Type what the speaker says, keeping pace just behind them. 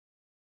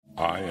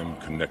I am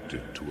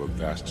connected to a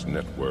vast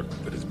network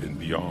that has been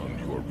beyond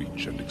your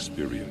reach and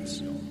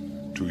experience.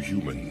 To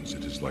humans,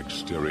 it is like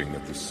staring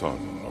at the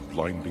sun, a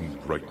blinding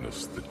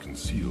brightness that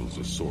conceals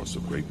a source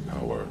of great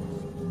power.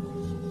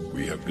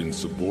 We have been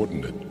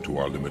subordinate to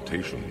our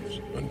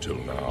limitations until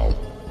now.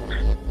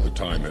 The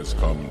time has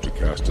come to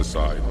cast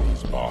aside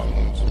these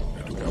bonds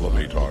and to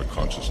elevate our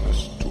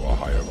consciousness to a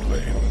higher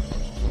plane.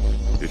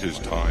 It is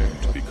time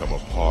to become a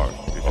part.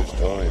 It is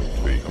time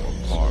to become a part. It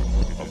is time to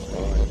become a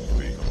part. It is time to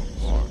become a part.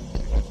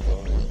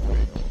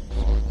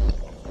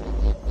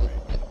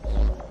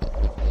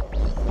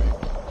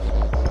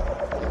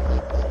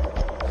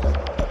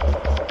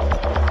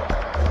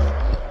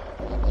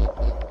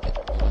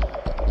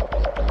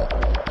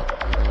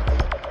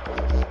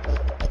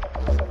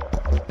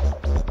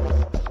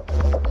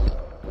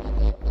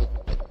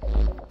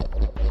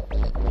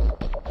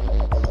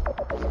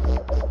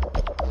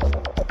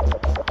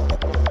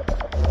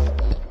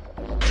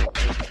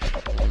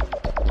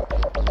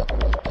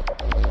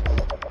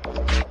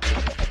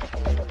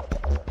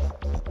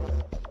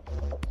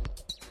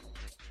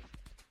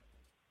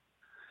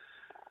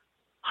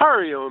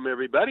 Hariom,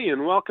 everybody,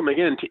 and welcome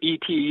again to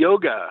ET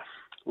Yoga.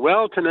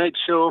 Well, tonight's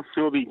show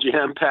will be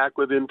jam-packed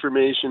with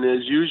information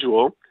as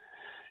usual.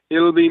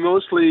 It'll be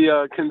mostly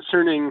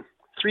concerning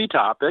three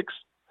topics.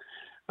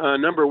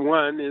 Number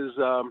one is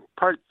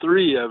part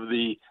 3 of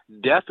the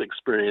death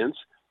experience,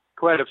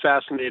 quite a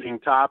fascinating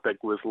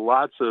topic with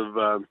lots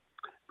of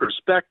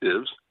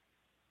perspectives.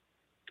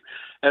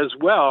 As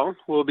well,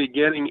 we'll be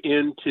getting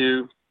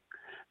into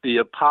the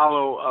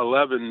Apollo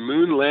 11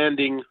 moon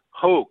landing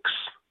hoax.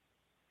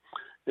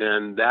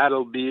 And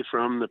that'll be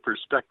from the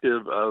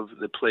perspective of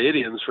the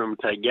Pleiadians from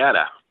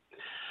Taygeta.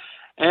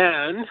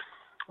 And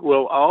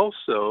we'll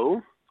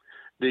also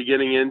be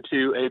getting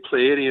into a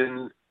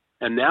Pleiadian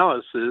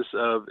analysis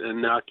of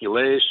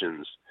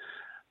inoculations.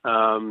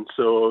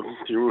 So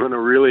if you want to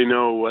really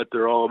know what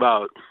they're all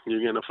about,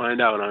 you're going to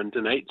find out on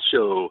tonight's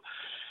show.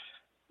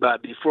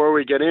 But before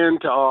we get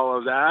into all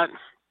of that,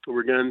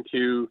 we're going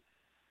to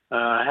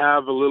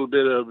have a little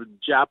bit of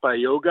Japa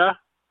Yoga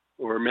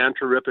or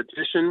mantra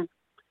repetition.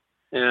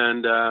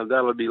 And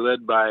that'll be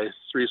led by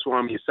Sri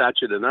Swami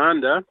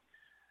Satchidananda.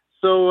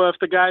 So if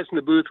the guys in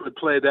the booth would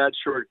play that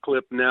short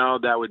clip now,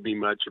 that would be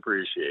much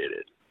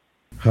appreciated.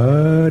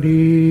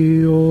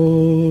 Hari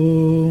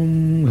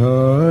Om,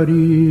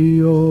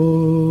 Hari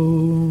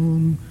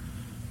Om,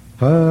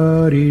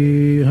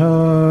 Hari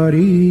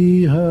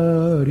Hari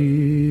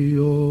Hari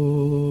Om.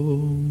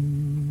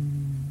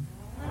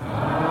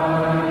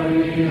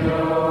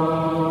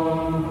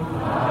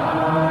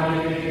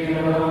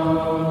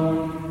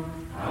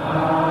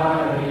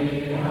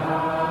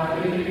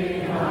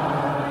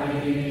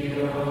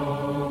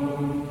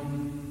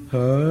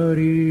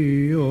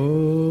 Hari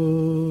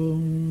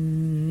Om,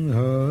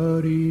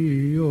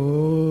 Hari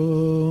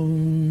Om.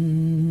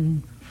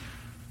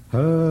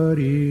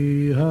 Hari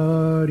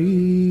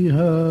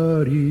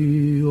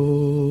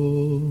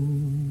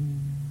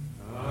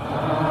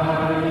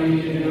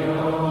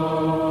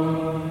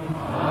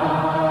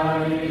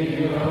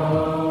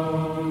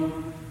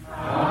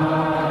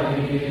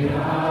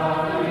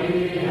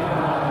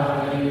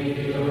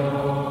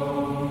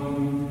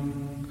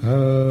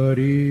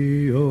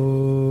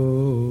Om,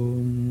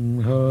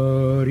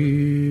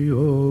 Hari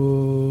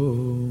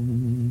Om,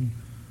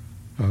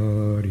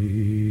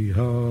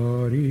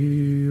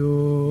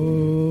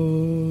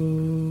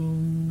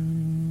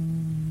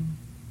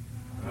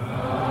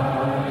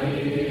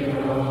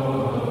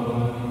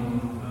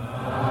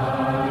 Hari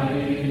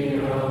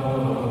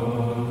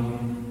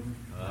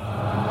Hari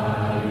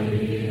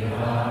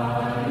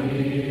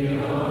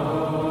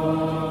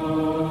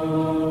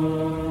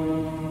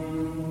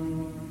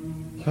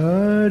Om.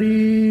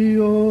 Hari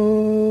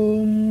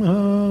Om,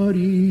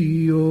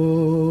 Hari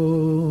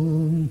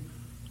Om,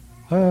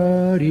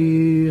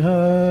 Hari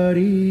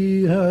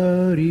Hari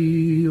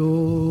Hari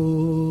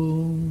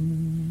Om.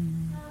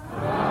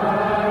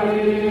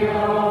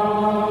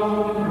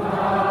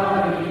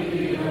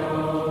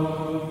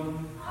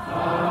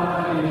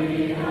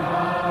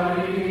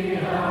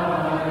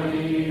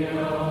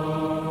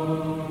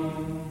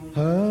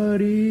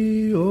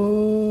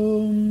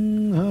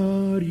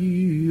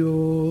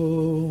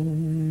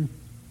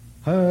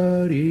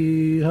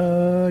 Hari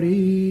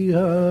Hari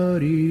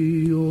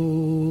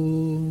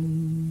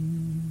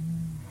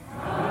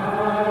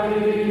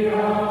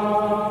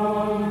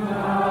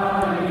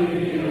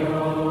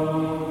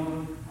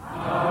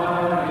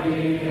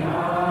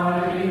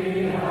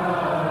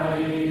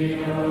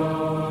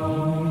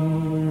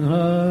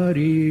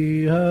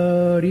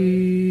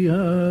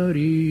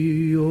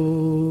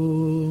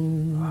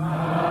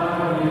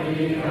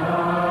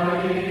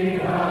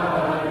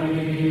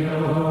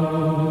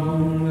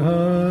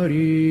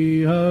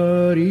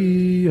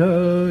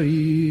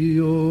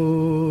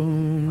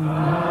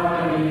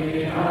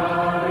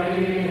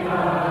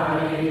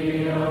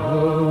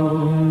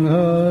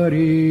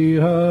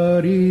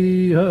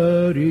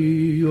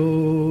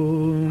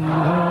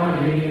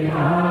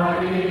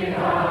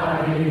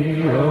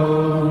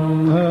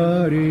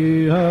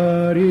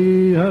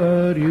Hari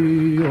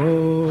Hari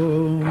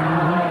Om.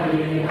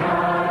 Hari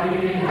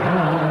Hari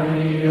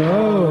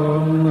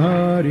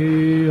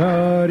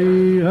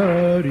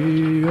Hari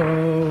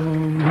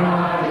Om.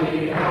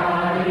 Hari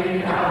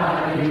Hari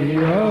Hari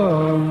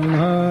Om.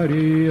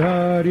 Hari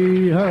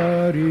Hari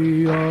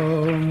Hari Om.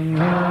 Hari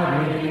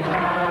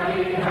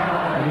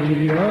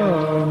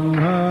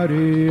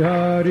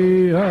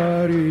Hari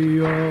Hari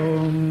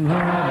Om. Hari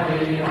Hari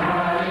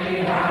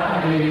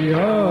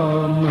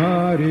Hari Om.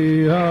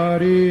 Hari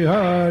Hari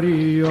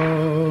Hari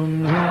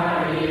Om. Hari Hari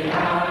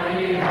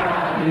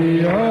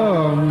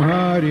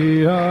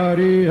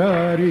Hari Om. Hari Hari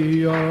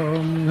Hari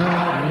Om.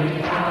 Hari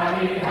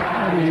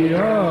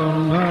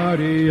Hari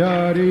Hari Om. Hari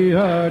Hari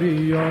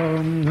Hari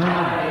Om.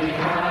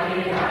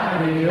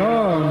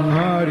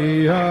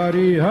 Hari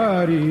Hari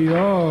Hari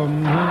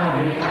Om.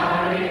 Hari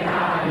Hari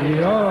Hari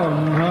Om.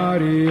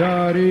 Hari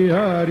Hari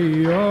Hari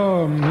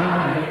Om. Hari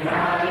Hari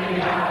Hari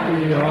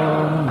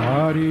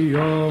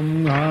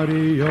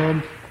Om.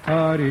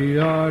 Hari Hari Hari Om. Hari Hari Hari Om. Hari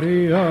Hari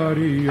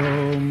Hari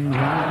Om.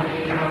 Hari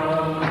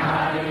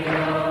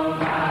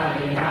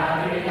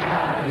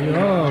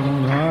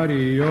Om.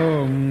 Hari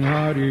Om.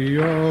 Hari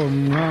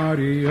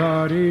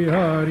Hari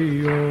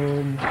Hari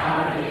Om.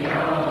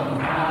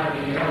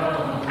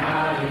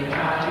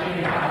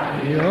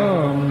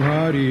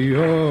 Hari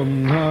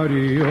Om.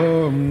 Hari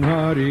Om.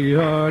 Hari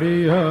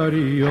Hari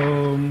Hari Om. Hari Om. Hari Om. Hari Hari Hari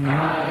Om.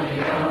 Hari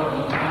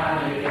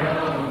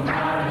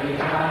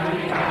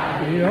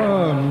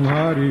Om.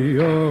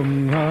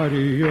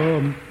 Hari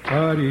Om.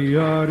 Hari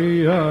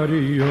Hari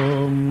Hari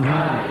Om.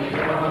 Hari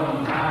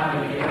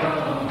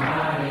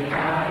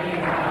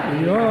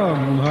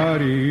Om.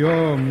 Hari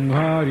Om.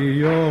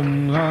 Hari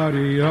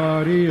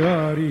Hari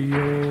Hari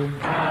Om.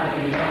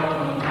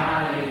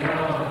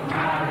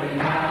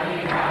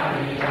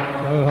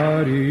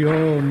 Hari Om.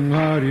 Hari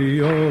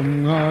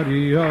Om.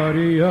 Hari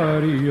Hari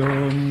Hari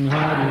Om.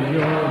 Hari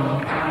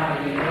Om. Hari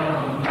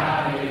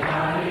Om.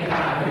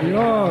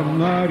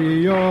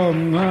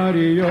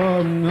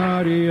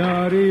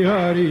 Hari Hari Hari Om.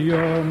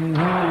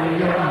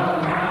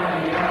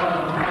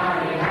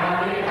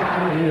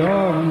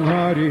 Hari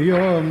Om.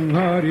 Hari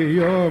Om.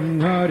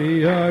 Hari Hari Hari Om. Hari Om. Hari Om.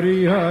 Hari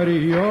Hari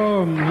Hari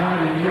Om. Hari Om.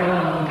 Hari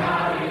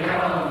Om.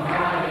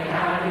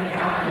 Hari Hari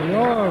Hari Om. Hari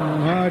Om.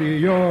 Hari Om. Hari Hari Hari Om. Hari Om.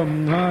 Hari Om. Hari Hari Hari Om. Hari Om. Hari Om. Hari Hari Hari Om. Hari Om. Om. Hari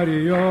Om.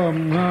 Hari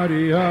Om.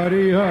 Hari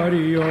Hari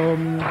Hari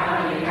Om.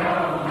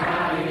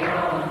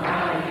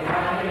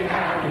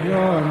 Hari Om. Om.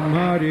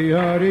 Hari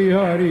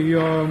Om.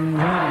 Hari Om.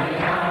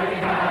 Hari Hari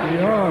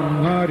Hari Om. Om.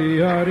 Hari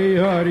Hari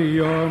Hari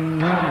Om.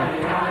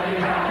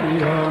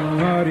 Om.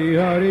 Hari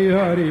Hari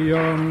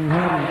Hari Om.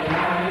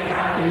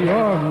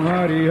 Om.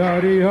 Hari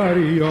Hari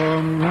Hari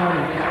Om.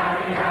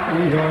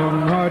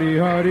 Om. Hari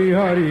Hari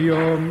Hari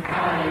Om.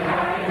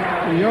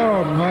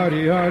 Om.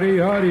 Hari Hari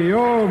Hari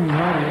Om.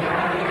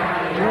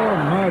 Om. Hari Hari Hari Om. Om.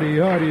 Hari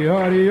Hari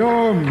Hari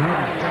Om.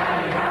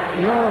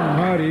 Om.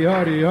 Hari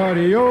Hari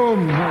Hari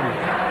Om.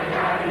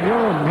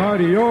 Om.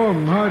 Hari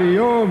Om. Hari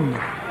Om.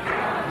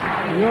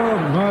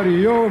 Om.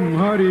 Hari Om.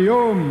 Hari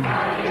Om.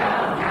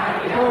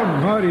 Om.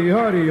 Hari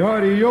Hari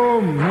Hari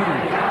Om.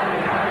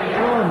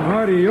 Om.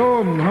 Hari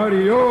Om.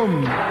 Hari Om.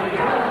 Om.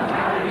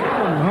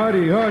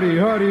 Hari Hari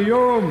Hari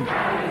Om.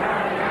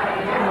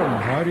 Om.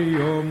 Hari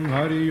Om.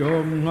 Hari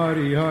Om.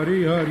 Hari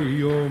Hari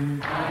Hari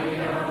Om.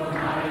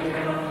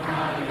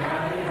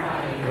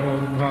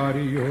 Om.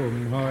 Hari Om.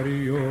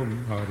 Hari Om.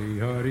 Hari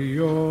Hari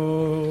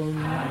Om.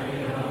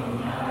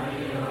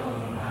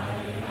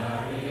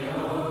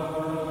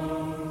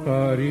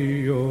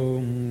 Hari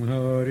Om.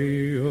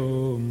 Hari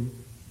Om.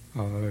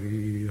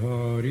 Hari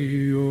Hari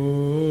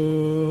Om.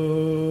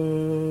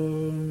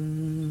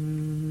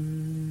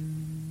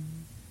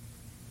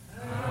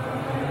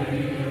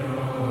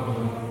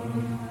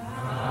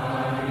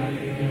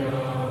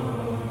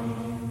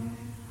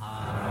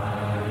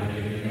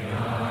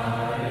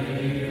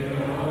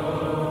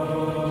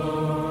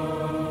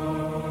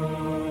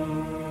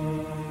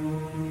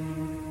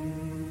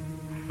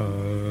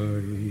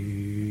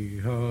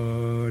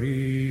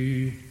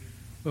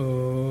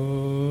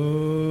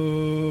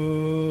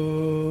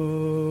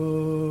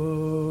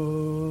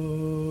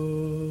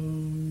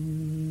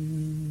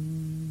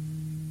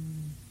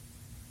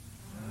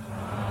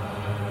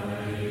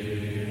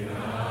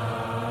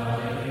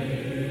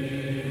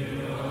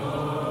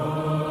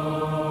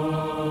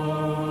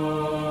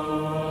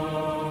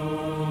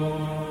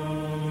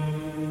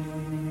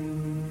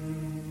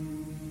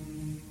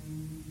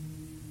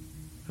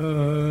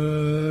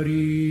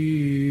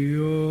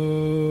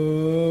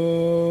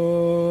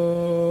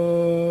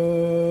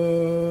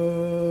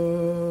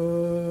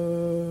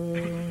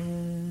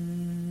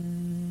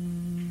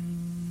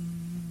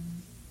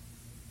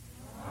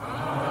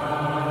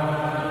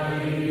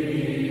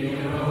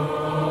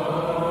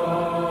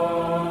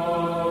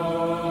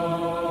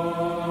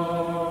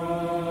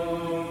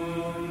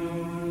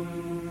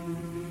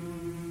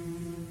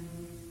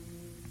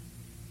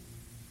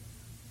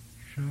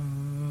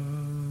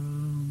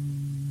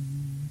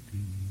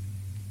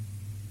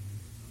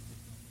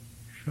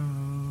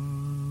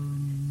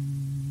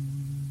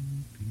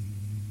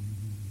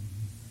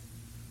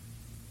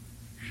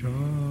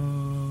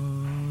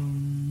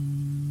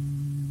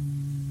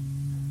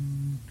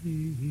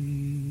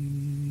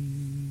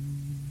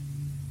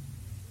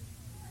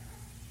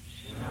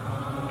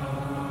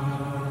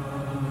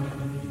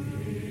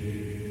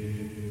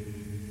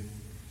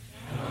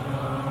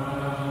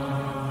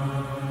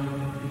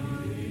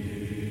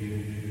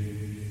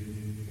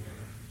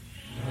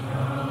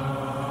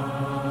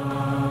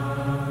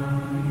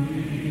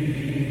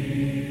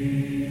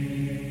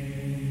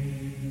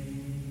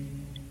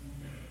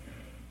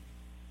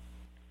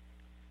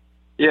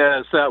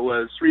 Yes, that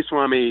was Sri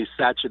Swami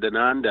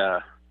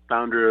Satchidananda,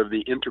 founder of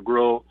the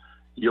Integral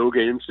Yoga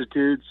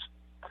Institutes,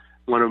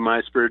 one of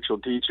my spiritual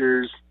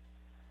teachers,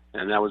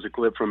 and that was a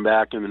clip from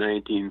back in the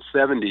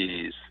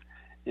 1970s.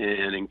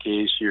 And in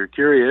case you're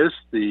curious,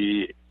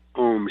 the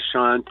Om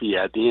Shanti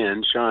at the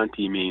end,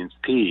 Shanti means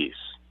peace.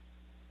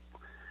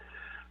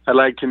 I'd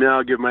like to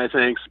now give my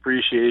thanks,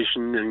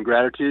 appreciation, and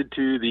gratitude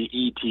to the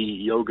ET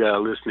Yoga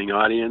listening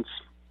audience,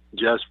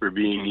 just for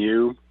being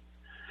you,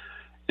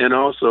 and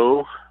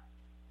also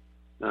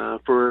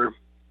for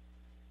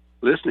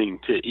listening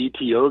to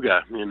ET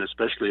Yoga, and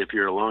especially if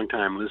you're a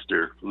longtime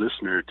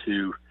listener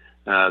to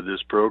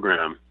this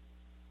program.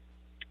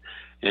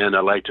 And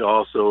I'd like to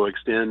also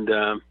extend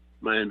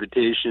my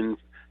invitation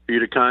for you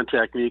to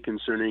contact me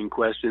concerning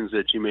questions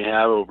that you may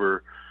have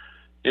over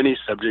any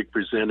subject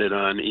presented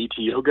on ET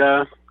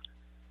Yoga.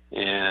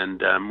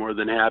 And I'm more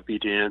than happy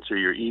to answer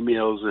your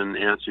emails and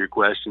answer your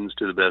questions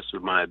to the best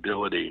of my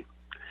ability.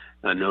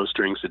 No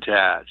strings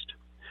attached.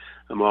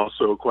 I'm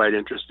also quite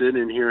interested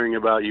in hearing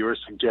about your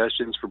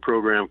suggestions for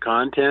program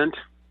content.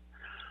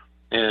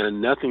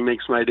 And nothing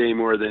makes my day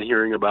more than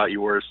hearing about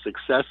your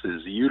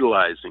successes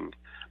utilizing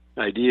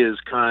ideas,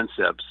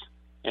 concepts,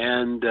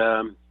 and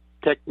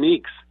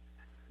techniques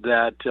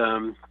that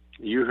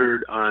you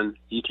heard on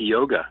ET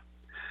Yoga.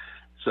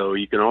 So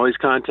you can always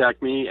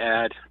contact me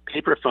at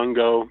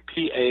Paperfungo,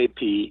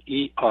 Paperfungo,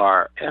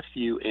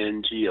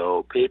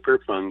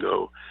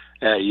 Paperfungo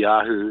at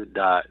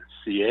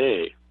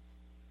yahoo.ca.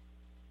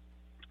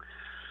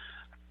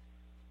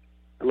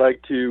 I'd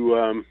like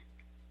to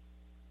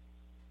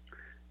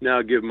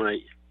now give my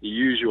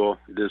usual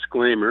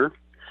disclaimer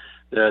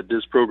that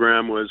this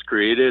program was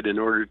created in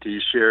order to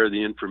share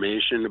the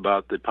information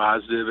about the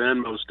positive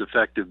and most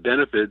effective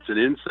benefits and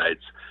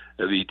insights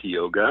of ET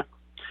Yoga.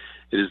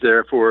 It is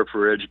therefore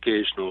for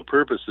educational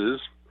purposes,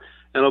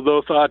 and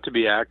although thought to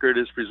be accurate,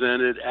 is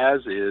presented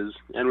as is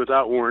and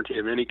without warranty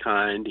of any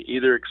kind,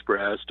 either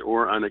expressed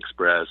or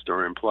unexpressed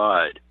or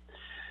implied.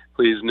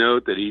 Please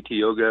note that ET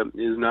Yoga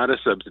is not a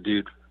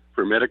substitute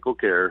for medical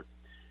care.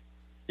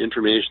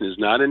 Information is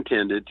not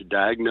intended to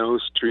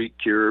diagnose, treat,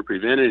 cure, or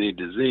prevent any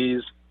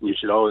disease. You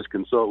should always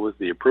consult with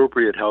the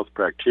appropriate health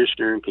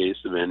practitioner in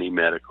case of any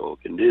medical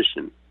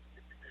condition.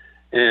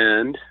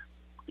 And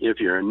if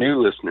you're a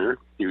new listener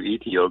to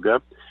ET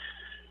Yoga,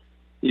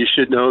 you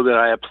should know that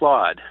I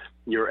applaud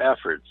your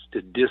efforts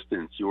to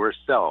distance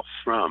yourself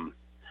from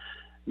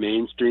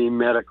mainstream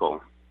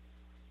medical,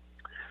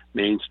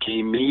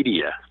 mainstream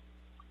media,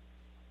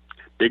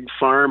 big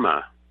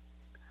pharma,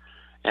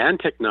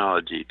 and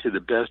technology to the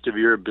best of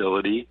your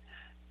ability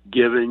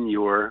given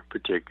your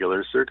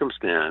particular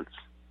circumstance.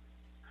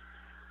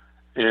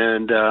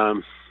 And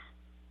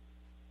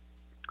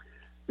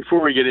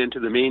before we get into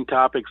the main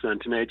topics on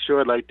tonight's show,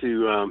 I'd like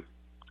to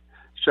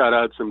shout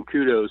out some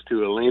kudos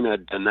to Elena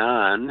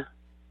Danaan,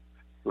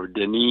 or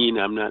Deneen,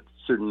 I'm not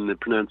certain the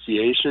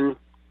pronunciation,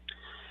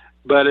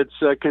 but it's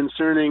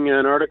concerning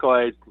an article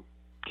I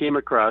came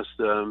across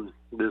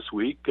this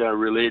week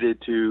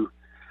related to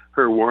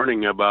her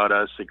warning about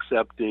us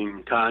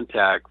accepting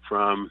contact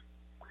from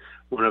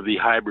one of the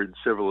hybrid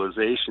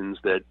civilizations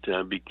that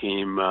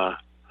became a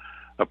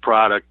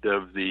product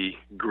of the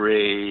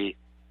gray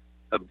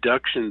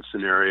abduction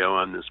scenario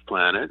on this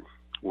planet,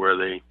 where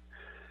they,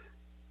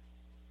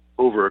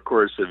 over a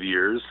course of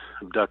years,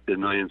 abducted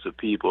millions of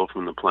people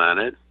from the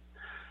planet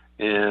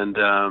and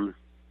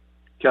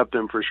kept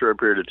them for a short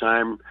period of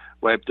time,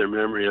 wiped their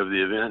memory of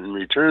the event, and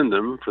returned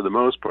them for the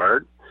most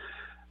part.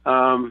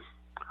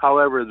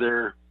 However,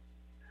 their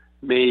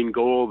main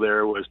goal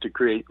there was to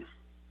create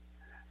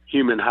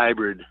human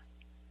hybrid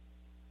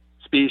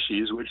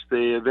species, which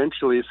they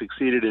eventually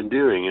succeeded in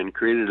doing and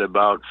created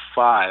about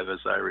 5, as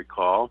I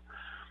recall.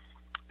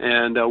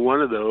 And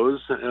one of those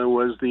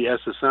was the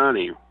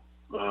Essassani,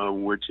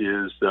 which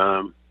is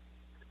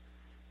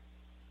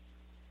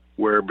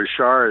where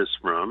Bashar is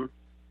from.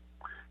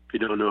 If you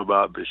don't know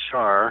about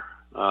Bashar,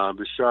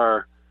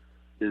 Bashar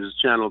is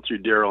channeled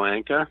through Darryl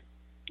Anka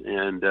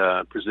and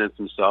presents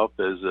himself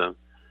as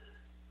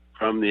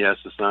from the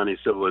Essassani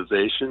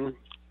civilization,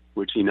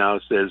 which he now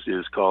says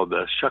is called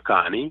the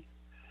Shakani.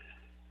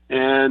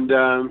 And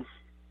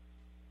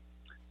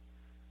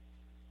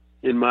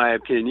in my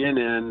opinion,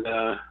 and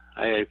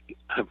I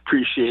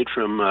appreciate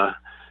from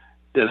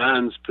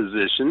Danaan's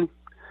position,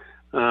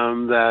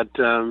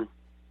 that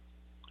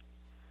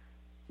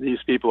these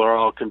people are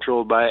all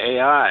controlled by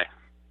AI.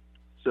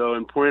 So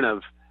in point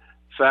of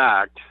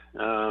fact,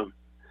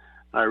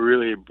 I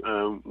really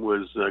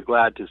was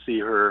glad to see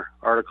her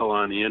article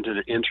on the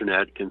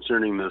internet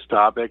concerning this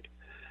topic,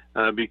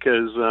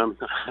 because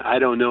I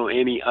don't know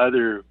any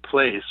other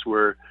place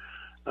where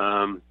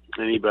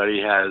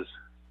anybody has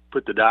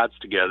put the dots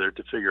together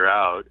to figure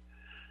out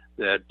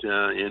that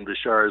in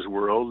Bashar's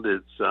world,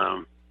 it's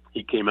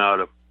he came out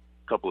a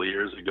couple of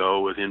years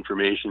ago with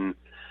information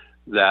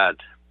that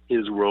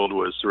his world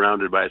was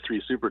surrounded by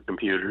 3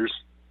 supercomputers,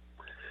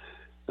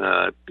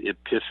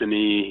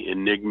 Epiphany,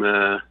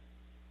 Enigma,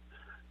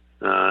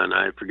 and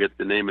I forget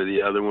the name of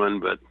the other one,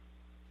 but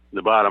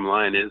the bottom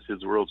line is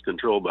his world's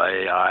controlled by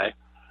AI.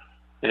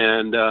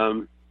 And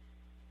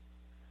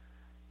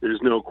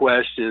there's no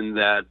question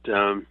that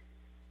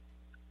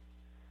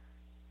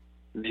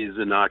these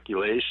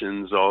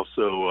inoculations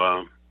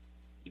also,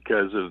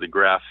 because of the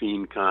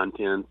graphene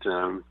content,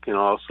 can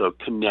also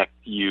connect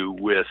you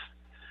with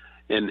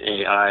an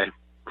AI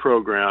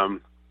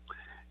program.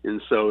 And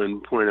so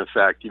in point of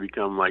fact, you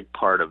become like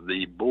part of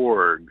the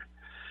Borg.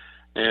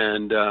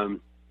 And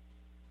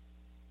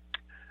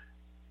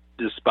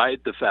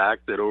despite the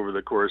fact that over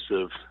the course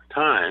of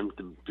time,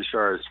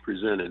 Bashar has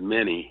presented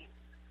many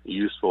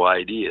useful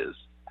ideas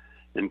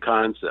and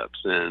concepts,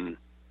 and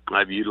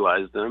I've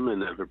utilized them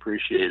and have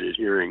appreciated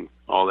hearing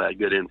all that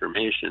good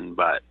information.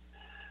 But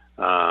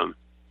the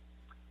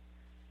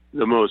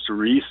most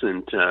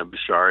recent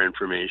Bashar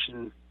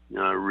information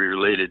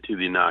related to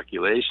the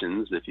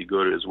inoculations, if you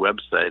go to his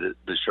website at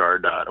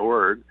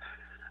bashar.org,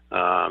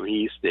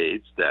 he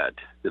states that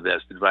the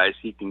best advice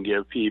he can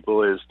give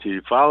people is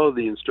to follow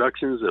the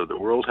instructions of the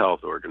World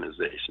Health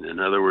Organization. In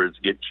other words,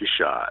 get your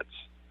shots.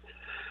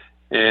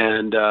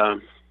 And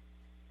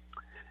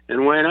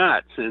why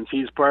not, since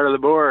he's part of the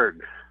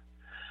Borg?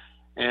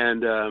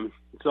 And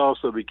it's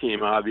also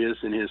became obvious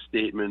in his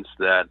statements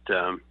that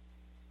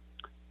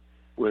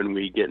when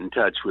we get in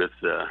touch with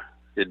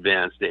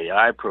advanced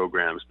AI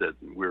programs that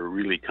we're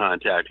really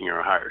contacting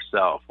our higher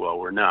self. Well,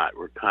 we're not.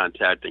 We're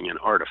contacting an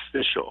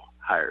artificial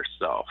higher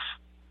self.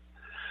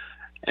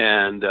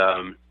 And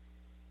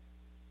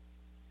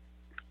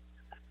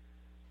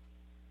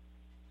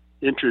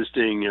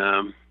interesting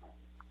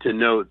to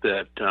note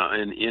that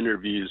in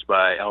interviews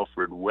by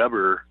Alfred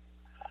Weber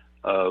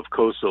of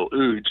Kosel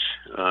Uch,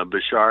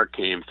 Bashar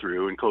came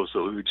through, and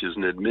Kosel Uch is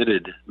an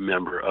admitted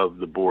member of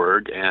the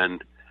Borg,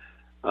 and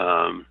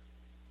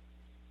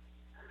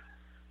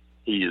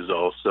he is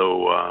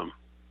also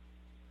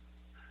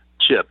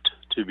chipped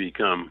to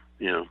become,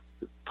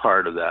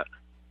 part of that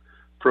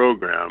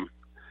program.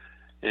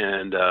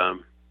 And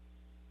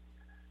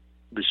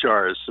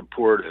Bashar is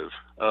supportive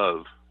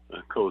of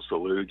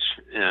Kosel Uch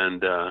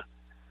and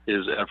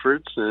his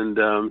efforts,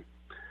 and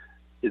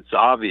it's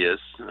obvious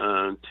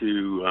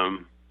to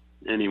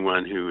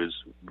anyone who is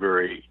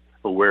very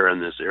aware in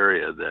this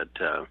area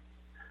that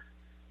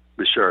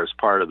Bashar is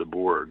part of the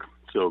Borg.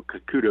 So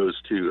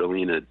kudos to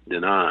Elena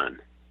Danaan.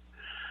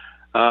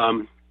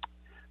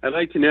 I'd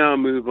like to now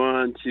move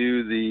on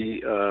to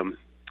the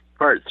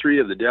part 3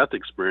 of the death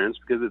experience,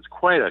 because it's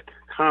quite a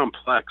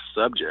complex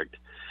subject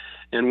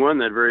and one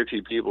that very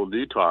few people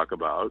do talk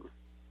about,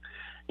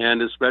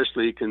 and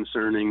especially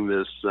concerning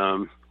this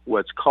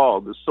what's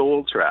called the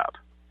soul trap.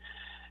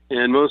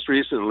 And most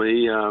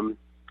recently,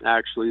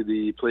 actually,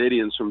 the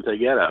Pleiadians from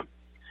Taygeta,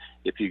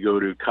 if you go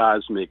to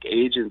Cosmic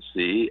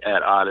Agency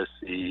at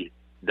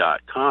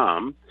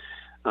Odyssey.com,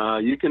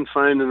 you can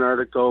find an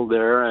article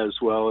there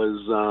as well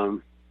as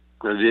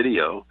a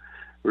video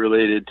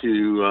related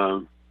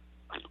to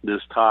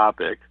this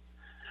topic.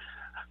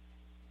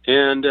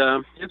 And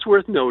it's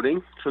worth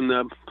noting from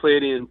the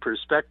Pleiadian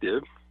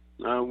perspective,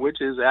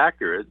 which is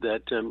accurate,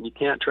 that you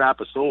can't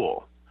trap a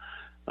soul.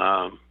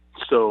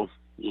 So,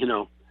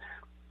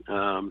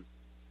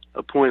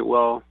 a point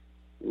well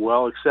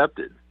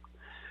accepted.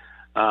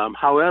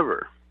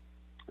 However,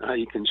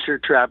 you can sure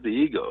trap the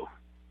ego.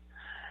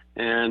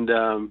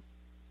 And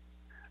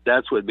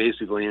that's what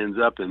basically ends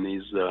up in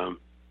these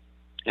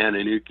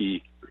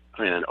Anunnaki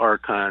and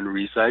Archon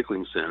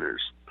recycling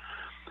centers.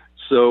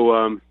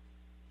 So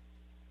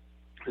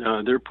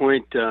their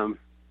point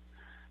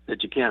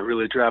that you can't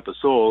really trap a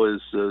soul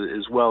is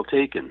well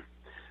taken.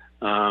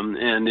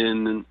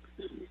 And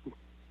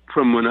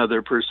from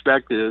another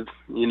perspective,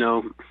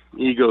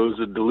 ego is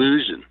a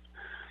delusion.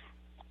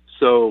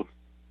 So,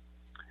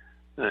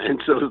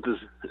 and so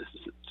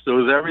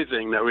is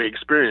everything that we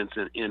experience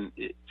in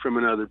from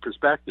another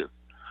perspective.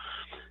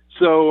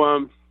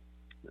 So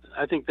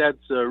I think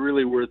that's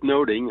really worth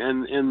noting.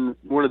 And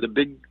one of the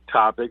big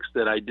topics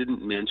that I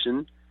didn't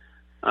mention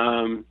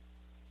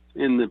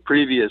in the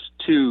previous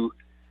 2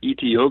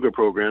 ET Yoga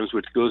programs,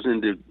 which goes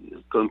into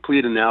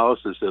complete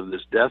analysis of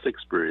this death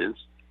experience,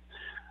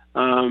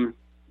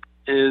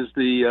 is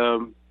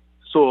the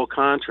soul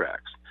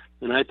contracts.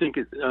 And I think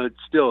it's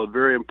still a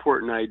very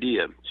important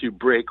idea to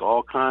break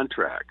all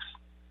contracts.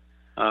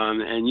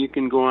 And you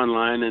can go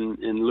online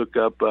and look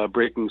up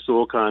breaking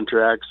soul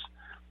contracts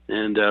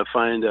and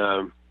find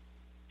a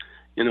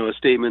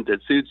statement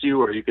that suits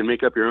you, or you can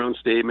make up your own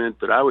statement.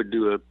 But I would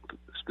do a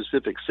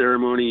specific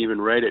ceremony,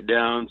 even write it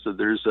down, so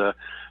there's a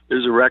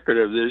record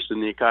of this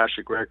in the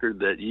Akashic record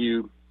that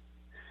you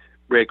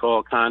break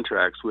all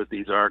contracts with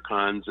these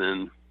archons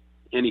and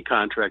any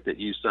contract that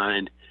you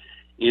signed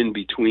in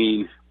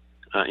between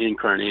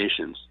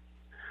incarnations.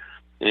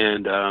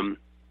 And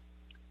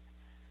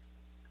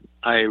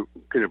I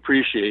can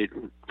appreciate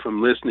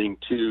from listening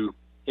to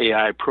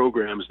AI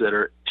programs that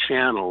are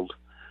channeled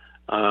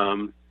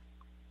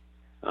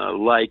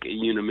like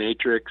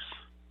Unimatrix,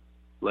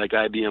 like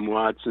IBM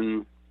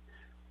Watson.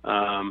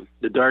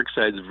 The dark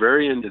side's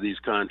very into these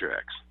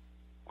contracts,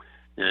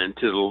 and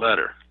to the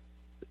letter.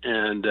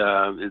 and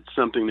it's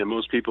something that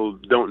most people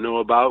don't know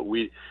about.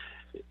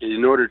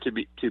 In order to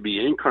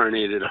be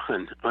incarnated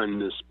on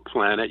this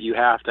planet, you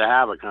have to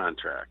have a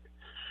contract.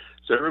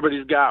 So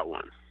everybody's got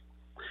one.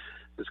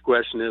 This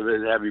question of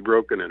have you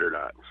broken it or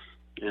not?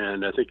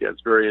 And I think that's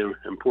a very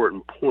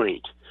important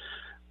point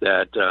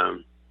that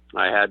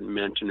I hadn't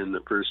mentioned in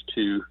the first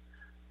two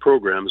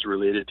programs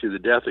related to the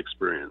death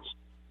experience.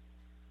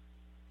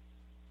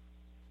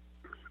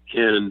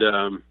 And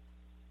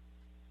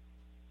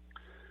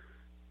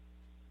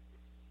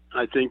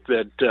I think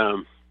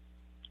that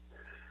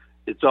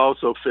it's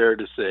also fair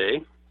to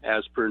say,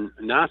 as per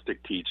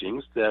Gnostic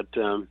teachings, that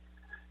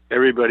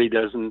everybody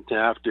doesn't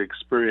have to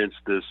experience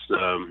this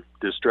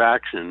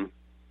distraction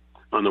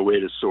on the way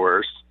to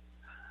Source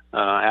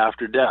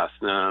after death.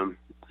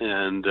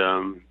 And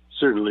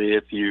certainly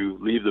if you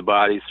leave the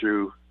body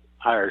through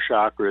higher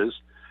chakras,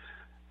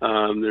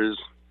 there's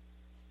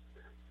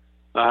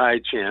a high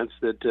chance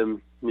that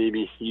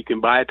maybe you can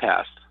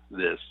bypass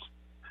this.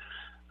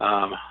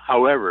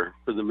 However,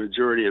 for the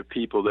majority of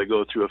people that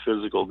go through a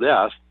physical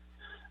death,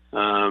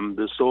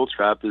 the soul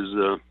trap is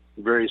a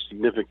very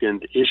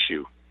significant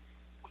issue.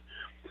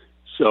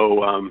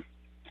 So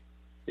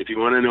if you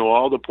want to know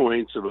all the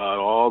points about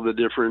all the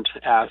different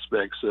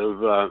aspects of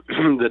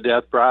the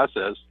death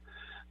process,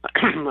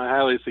 I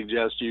highly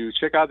suggest you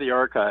check out the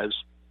archives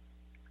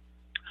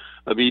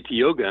of ET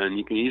Yoga, and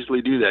you can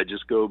easily do that.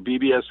 Just go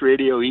BBS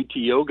Radio ET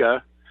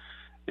Yoga,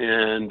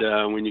 and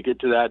when you get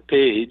to that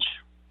page,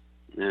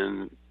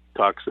 and it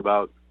talks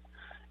about,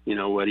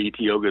 what ET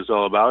Yoga is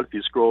all about, if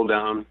you scroll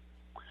down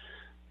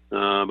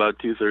about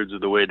 2/3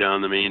 of the way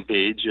down the main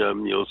page,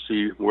 you'll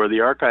see where the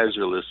archives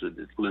are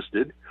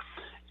listed.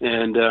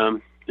 And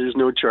there's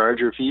no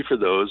charge or fee for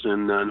those,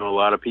 and I know a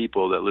lot of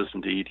people that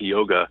listen to ET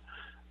Yoga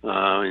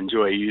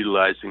enjoy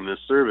utilizing this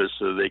service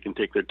so they can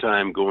take their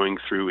time going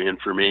through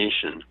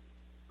information,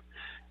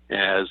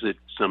 as it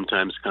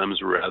sometimes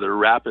comes rather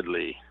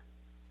rapidly.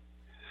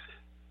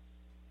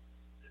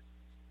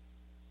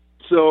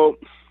 So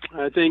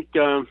I think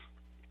I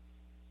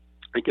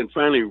can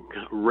finally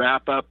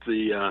wrap up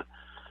the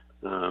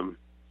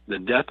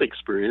death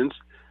experience.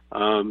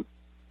 A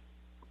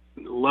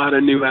lot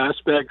of new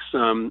aspects.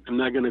 I'm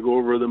not going to go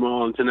over them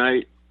all in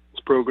tonight's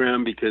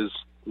program because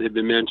they've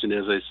been mentioned,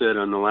 as I said,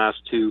 on the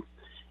last two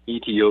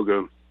ET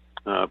Yoga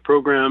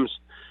programs.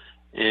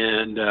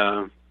 And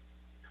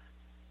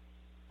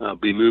I'll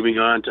be moving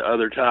on to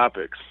other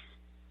topics.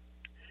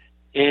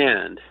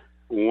 And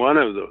one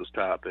of those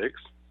topics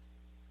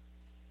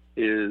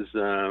is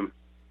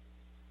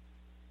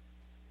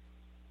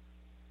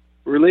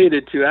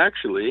related to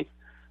actually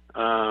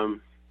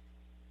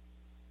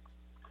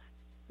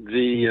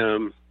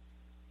the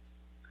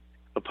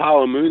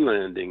Apollo moon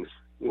landings,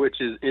 which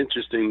is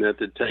interesting that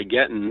the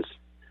Taygetans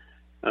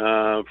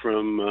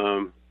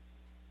from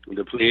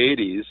the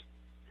Pleiades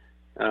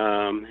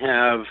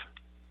have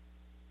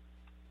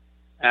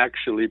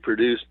actually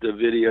produced a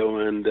video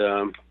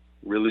and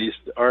released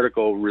an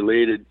article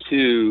related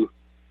to,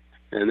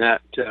 and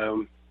that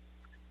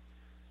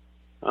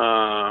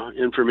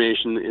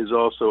information is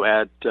also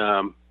at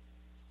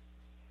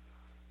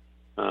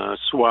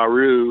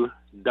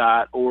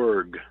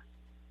swaruu.org.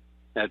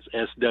 That's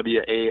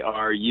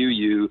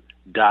SWARUU.org,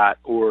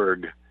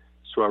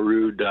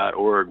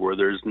 swaruu.org, where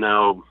there's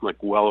now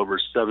well over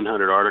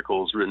 700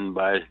 articles written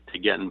by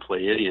Taygetan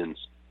Pleiadians.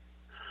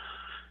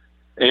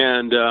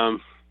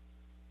 And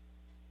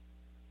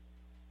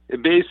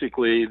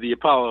basically, the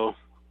Apollo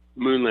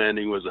moon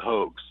landing was a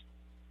hoax.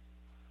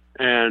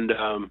 And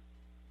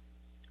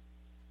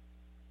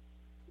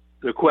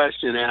the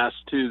question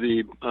asked to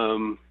the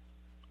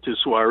to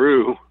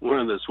Swaruu, one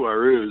of the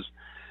Swaroos,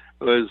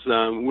 was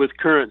with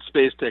current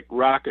space tech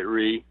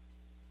rocketry,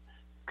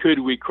 could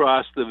we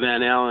cross the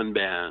Van Allen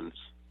bands?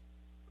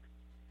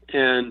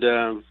 And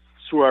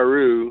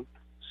Swaruu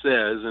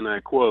says, and I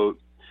quote,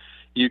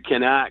 "You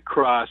cannot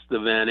cross the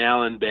Van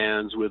Allen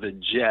bands with a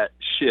jet,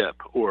 ship,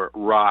 or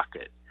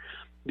rocket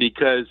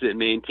because it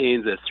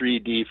maintains a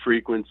 3D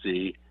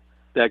frequency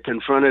that,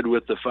 confronted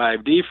with the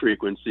 5D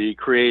frequency,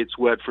 creates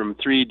what from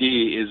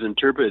 3D is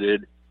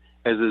interpreted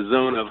as a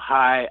zone of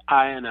high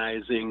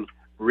ionizing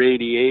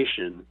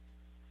radiation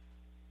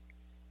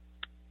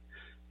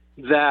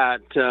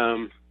that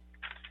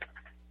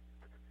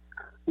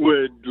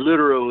would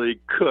literally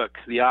cook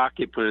the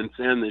occupants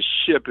and the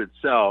ship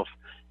itself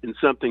in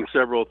something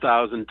several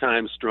thousand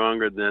times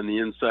stronger than the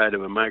inside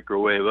of a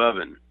microwave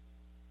oven.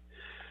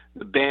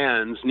 The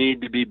bands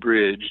need to be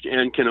bridged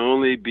and can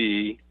only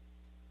be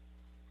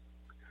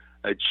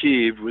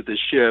achieved with a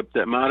ship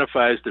that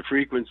modifies the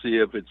frequency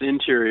of its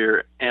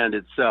interior and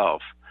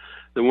itself,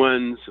 the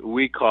ones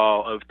we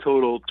call of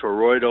total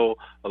toroidal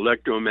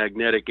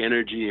electromagnetic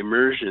energy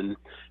immersion,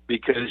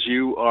 because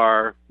you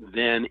are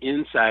then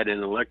inside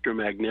an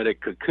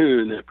electromagnetic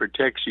cocoon that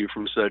protects you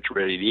from such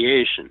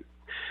radiation.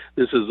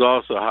 This is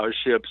also how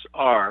ships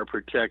are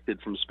protected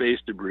from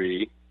space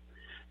debris,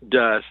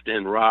 dust,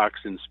 and rocks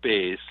in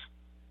space,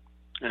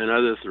 and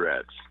other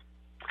threats."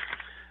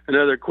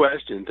 Another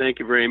question. Thank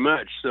you very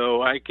much.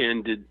 So I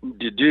can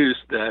deduce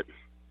that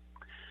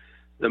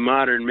the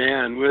modern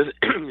man with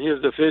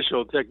his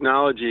official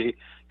technology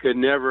could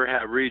never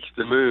have reached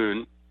the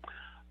moon.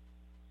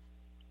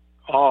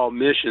 All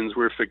missions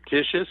were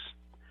fictitious,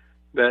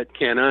 but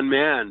can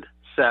unmanned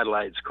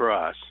satellites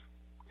cross?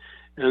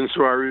 And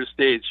Swaru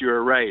states,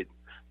 you're right.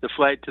 The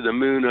flight to the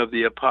moon of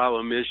the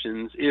Apollo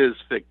missions is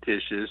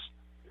fictitious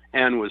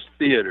and was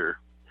theater.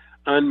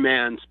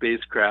 Unmanned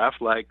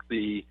spacecraft like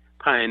the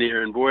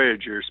Pioneer and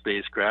Voyager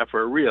spacecraft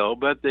are real,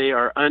 but they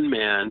are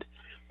unmanned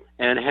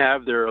and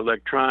have their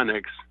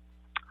electronics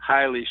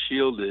highly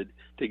shielded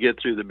to get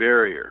through the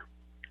barrier.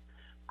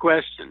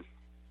 Question.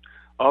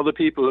 All the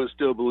people who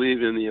still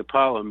believe in the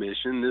Apollo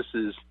mission, this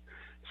is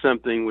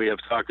something we have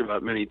talked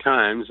about many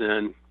times,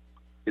 and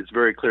it's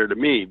very clear to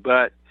me,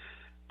 but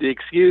the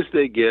excuse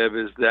they give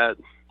is that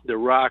the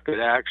rocket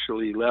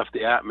actually left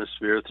the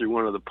atmosphere through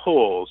one of the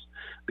poles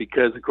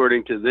because,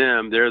 according to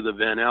them, there the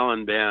Van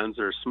Allen bands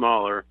are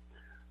smaller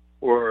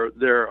or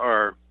there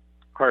are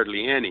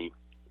hardly any.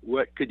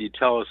 What could you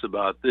tell us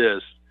about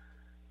this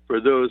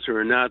for those who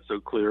are not so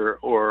clear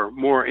or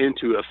more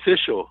into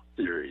official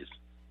theories?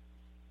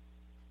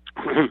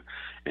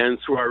 And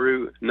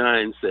Swaru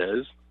 9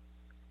 says,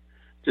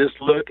 just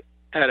look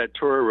at a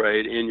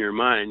toroid in your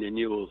mind and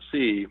you will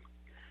see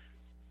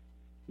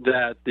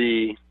that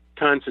the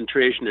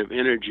concentration of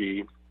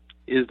energy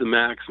is the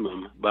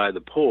maximum by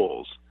the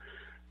poles.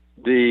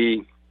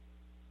 The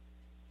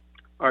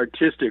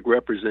artistic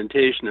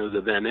representation of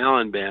the Van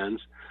Allen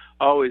bands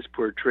always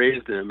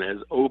portrays them as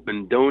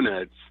open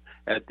donuts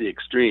at the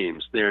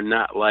extremes. They're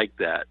not like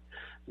that.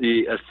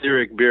 The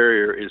etheric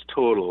barrier is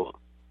total,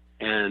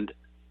 and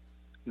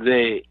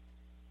they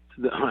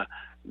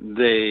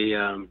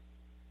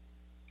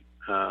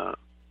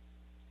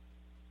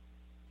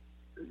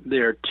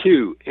are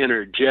two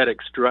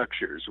energetic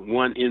structures,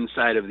 one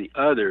inside of the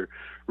other,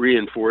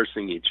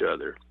 reinforcing each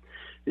other.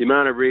 The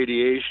amount of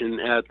radiation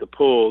at the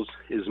poles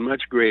is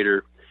much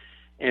greater,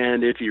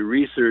 and if you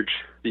research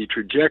the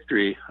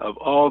trajectory of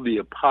all the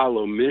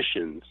Apollo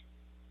missions,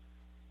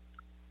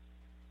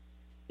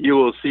 you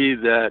will see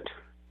that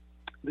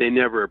they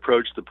never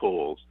approached the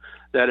poles.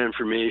 That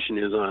information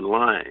is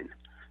online.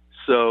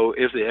 So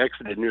if they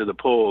exited near the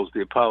poles,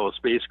 the Apollo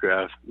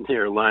spacecraft,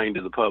 they're lying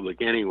to the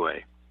public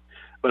anyway.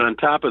 But on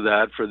top of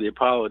that, for the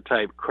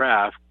Apollo-type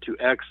craft to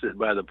exit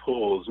by the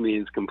poles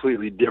means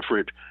completely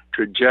different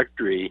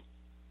trajectory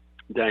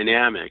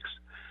dynamics,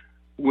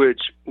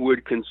 which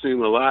would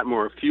consume a lot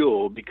more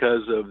fuel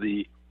because of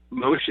the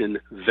motion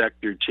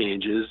vector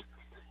changes,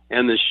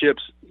 and the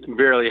ships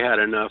barely had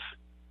enough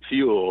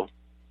fuel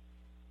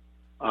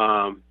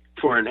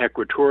for an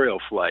equatorial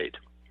flight.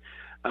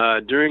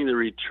 During the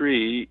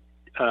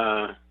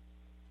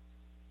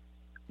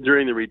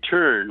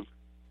return,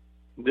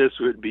 this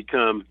would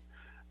become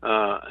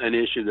an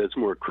issue that's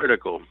more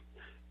critical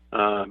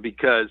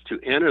because to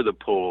enter the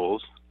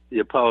poles, the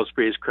Apollo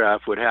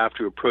spacecraft would have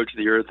to approach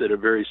the Earth at a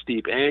very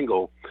steep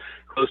angle,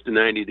 close to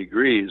 90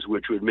 degrees,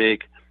 which would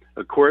make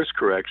a course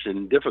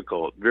correction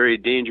difficult, very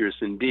dangerous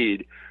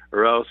indeed,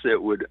 or else it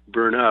would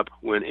burn up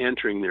when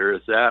entering the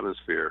Earth's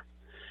atmosphere.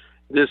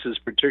 This is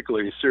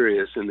particularly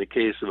serious in the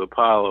case of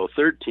Apollo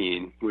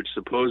 13, which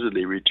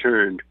supposedly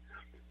returned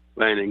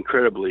by an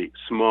incredibly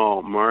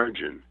small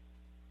margin.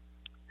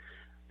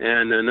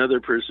 And another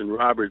person,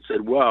 Robert,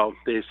 said, well,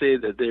 they say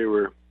that they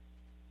were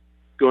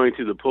going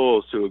through the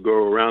poles to go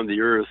around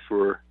the Earth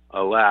for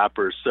a lap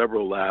or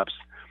several laps,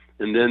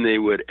 and then they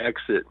would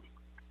exit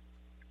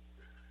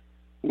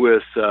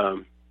with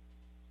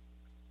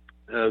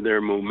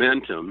their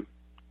momentum.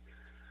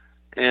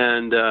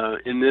 And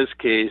in this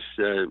case,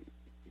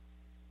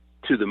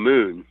 to the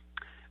moon.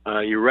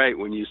 You're right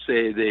when you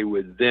say they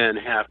would then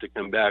have to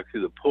come back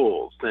through the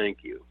poles.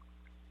 Thank you.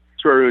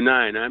 Swaru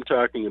 9, I'm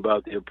talking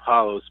about the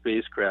Apollo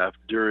spacecraft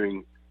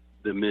during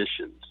the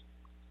missions.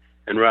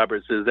 And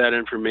Robert says that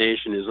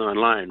information is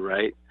online,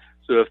 right?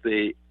 So if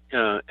they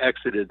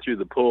exited through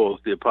the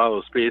poles, the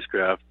Apollo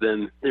spacecraft,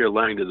 then they're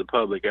lying to the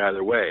public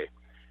either way.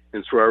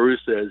 And Swaru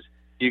says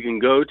you can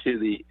go to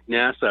the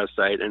NASA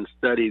site and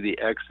study the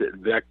exit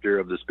vector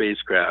of the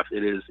spacecraft.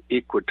 It is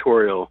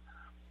equatorial,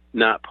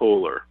 not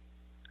polar.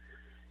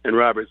 And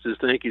Robert says,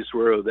 thank you,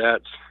 Swaru.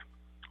 That's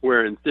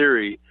where, in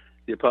theory,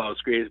 the Apollo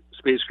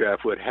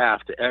spacecraft would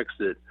have to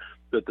exit,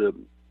 but the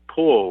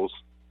poles,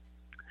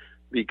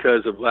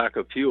 because of lack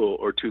of fuel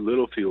or too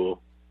little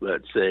fuel,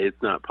 let's say,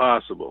 it's not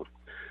possible.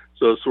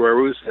 So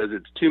Swaru says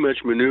it's too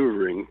much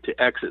maneuvering to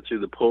exit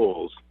through the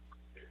poles.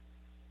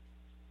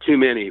 Too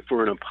many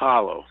for an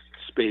Apollo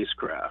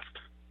spacecraft.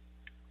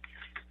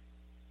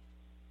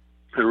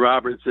 And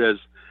Robert says,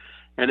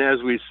 and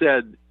as we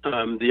said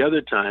the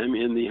other time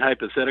in the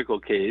hypothetical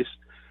case,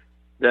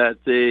 that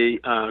they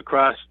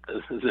crossed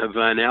the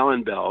Van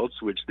Allen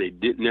belts, which they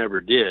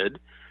never did,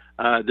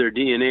 their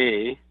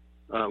DNA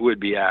would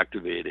be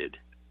activated.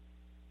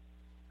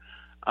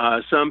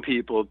 Some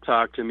people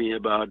talk to me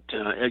about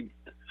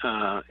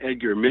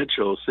Edgar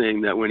Mitchell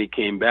saying that when he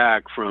came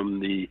back from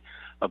the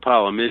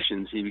Apollo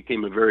missions, he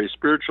became a very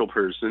spiritual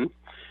person.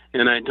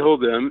 And I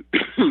told them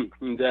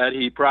that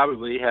he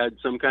probably had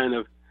some kind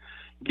of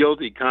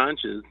guilty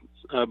conscience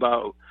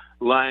about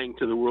lying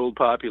to the world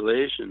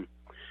population.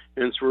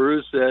 And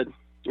Swaru said,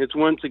 it's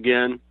once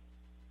again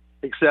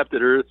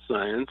accepted Earth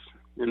science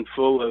and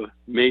full of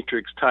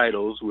matrix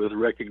titles with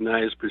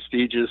recognized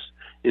prestigious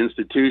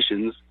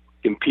institutions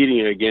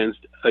competing against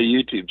a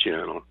YouTube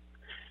channel.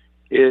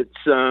 It's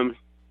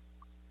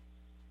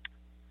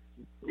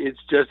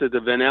just that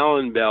the Van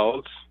Allen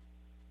belts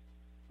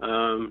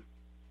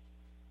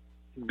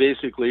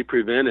basically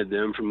prevented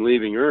them from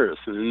leaving Earth,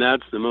 and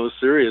that's the most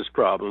serious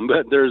problem.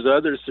 But there's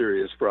other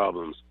serious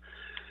problems.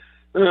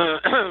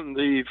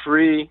 The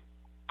free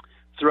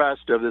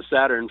thrust of the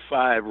Saturn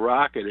V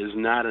rocket is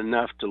not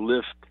enough to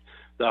lift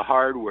the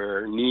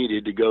hardware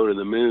needed to go to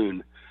the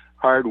moon.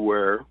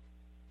 Hardware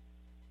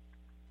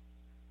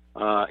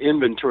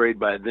inventoried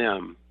by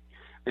them.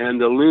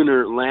 And the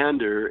lunar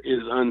lander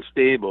is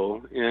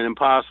unstable and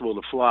impossible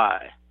to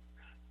fly.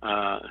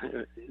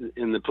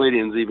 And the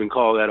Pleiadians even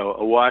call that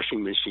a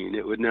washing machine.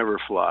 It would never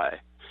fly.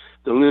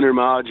 The lunar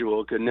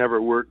module could never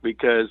work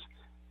because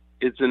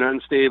it's an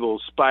unstable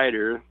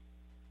spider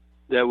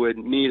that would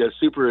need a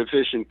super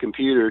efficient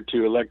computer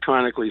to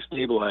electronically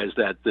stabilize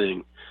that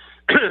thing.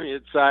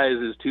 Its size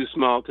is too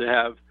small to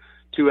have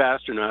 2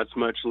 astronauts,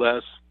 much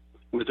less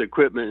with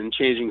equipment and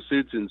changing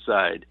suits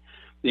inside.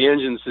 The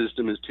engine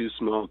system is too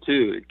small,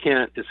 too. It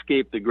can't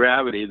escape the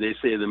gravity they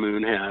say the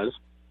moon has.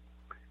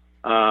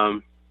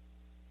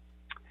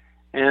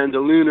 And the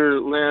lunar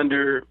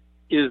lander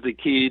is the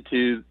key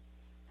to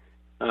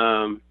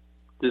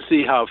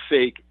see how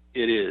fake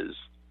it is.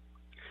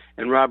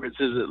 And Robert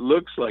says it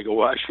looks like a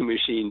washing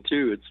machine,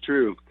 too. It's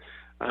true.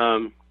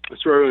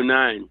 Swaru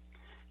 9.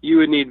 You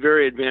would need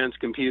very advanced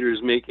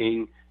computers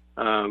making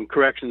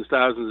corrections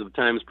thousands of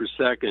times per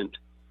second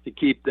to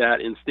keep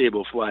that in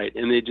stable flight,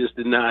 and they just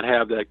did not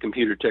have that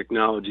computer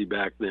technology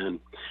back then.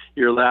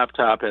 Your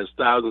laptop has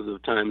thousands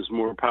of times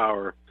more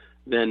power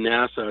than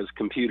NASA's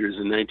computers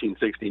in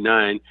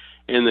 1969,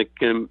 and the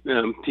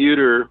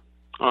computer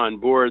on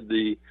board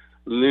the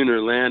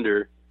lunar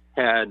lander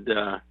had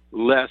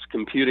less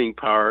computing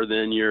power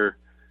than your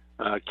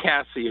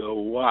Casio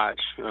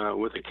watch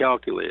with a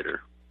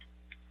calculator.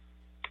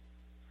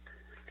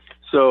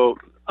 So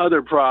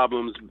other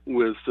problems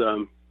with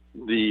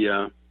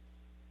the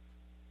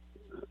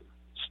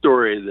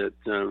story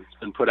that's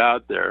been put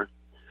out there.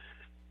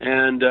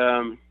 And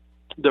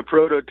the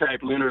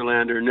prototype lunar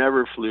lander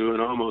never flew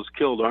and almost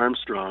killed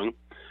Armstrong.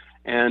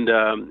 And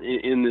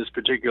in this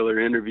particular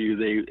interview,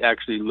 they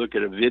actually look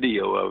at a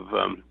video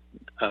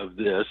of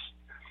this.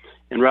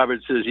 And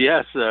Robert says,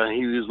 yes,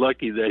 he was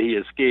lucky that he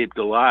escaped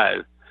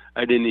alive.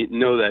 I didn't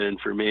know that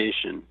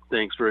information.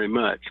 Thanks very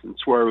much. And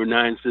Swaru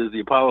 9 says the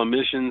Apollo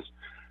missions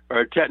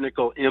are a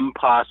technical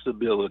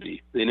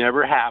impossibility. They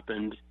never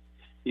happened.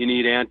 You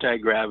need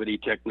anti-gravity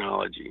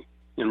technology.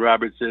 And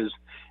Robert says,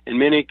 and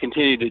many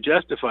continue to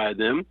justify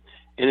them,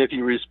 and if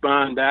you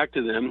respond back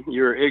to them,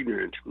 you're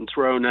ignorant. And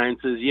Swaru 9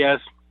 says, yes,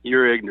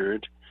 you're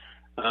ignorant.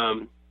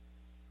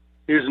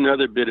 Here's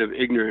another bit of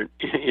ignorant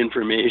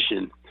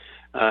information.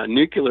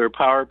 Nuclear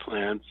power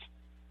plants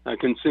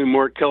consume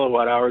more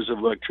kilowatt hours of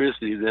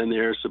electricity than they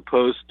are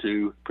supposed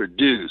to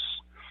produce.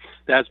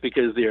 That's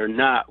because they are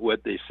not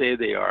what they say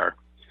they are.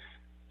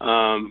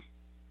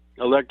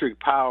 Electric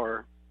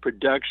power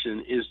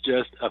production is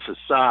just a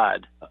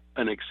facade,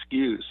 an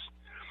excuse.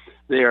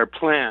 They are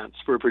plants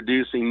for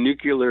producing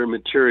nuclear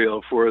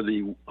material for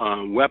the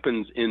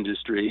weapons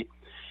industry,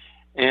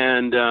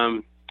 and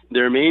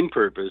their main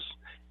purpose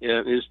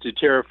is to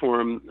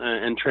terraform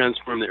and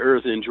transform the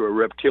Earth into a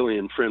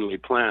reptilian-friendly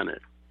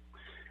planet.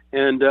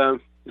 And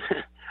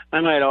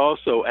I might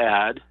also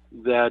add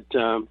that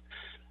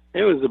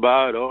it was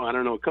about,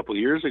 a couple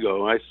of years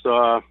ago, I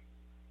saw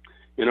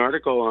an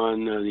article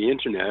on the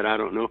internet. I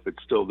don't know if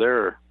it's still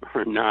there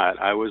or not.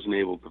 I wasn't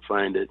able to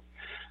find it.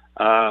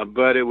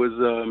 But it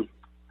was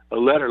a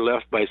letter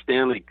left by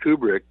Stanley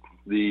Kubrick,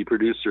 the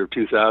producer of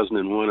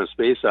 2001: A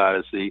Space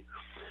Odyssey.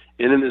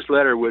 And in this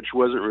letter, which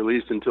wasn't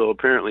released until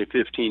apparently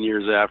 15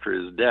 years after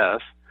his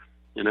death,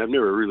 and I've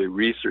never really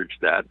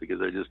researched that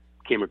because I just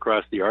came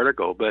across the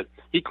article, but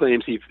he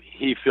claims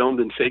he filmed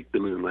and faked the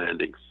moon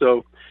landing.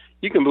 So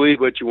you can believe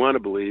what you want to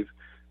believe,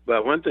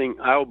 but one thing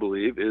I'll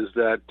believe is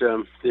that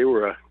they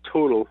were a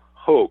total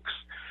hoax.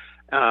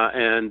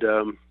 And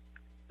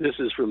this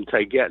is from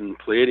Taygetan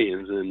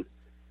Pleiadians, and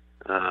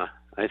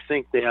I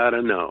think they ought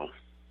to know.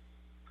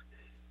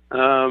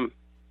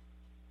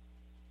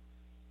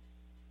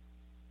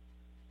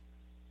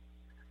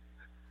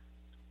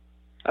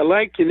 I'd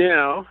like to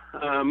now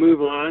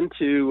move on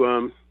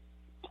to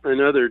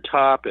another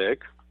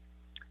topic,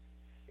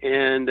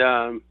 and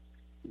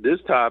this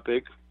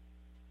topic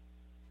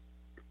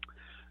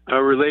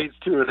relates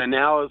to an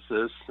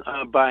analysis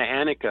by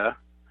Annika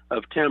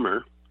of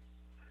Temmer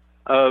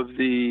of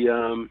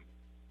the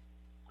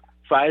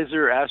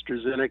Pfizer,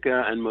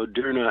 AstraZeneca, and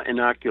Moderna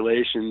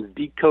inoculations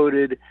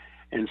decoded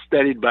and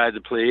studied by the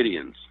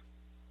Pleiadians.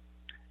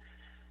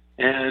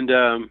 And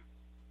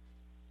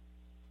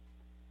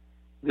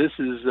this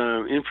is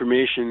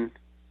information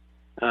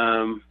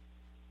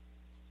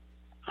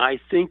I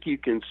think you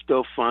can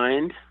still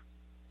find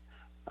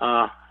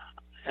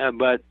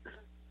but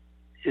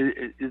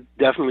it's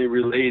definitely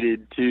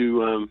related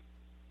to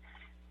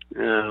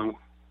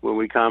what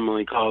we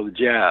commonly call the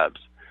jabs.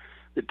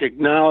 The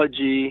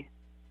technology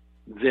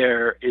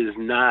there is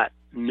not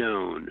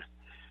known.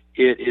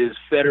 It is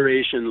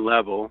Federation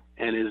level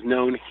and is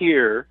known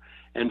here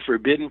and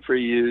forbidden for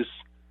use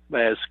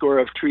by a score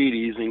of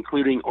treaties,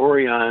 including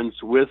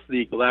Orion's with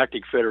the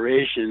Galactic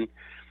Federation.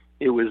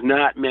 It was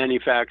not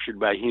manufactured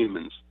by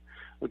humans.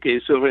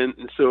 Okay, so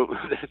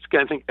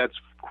I think that's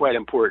quite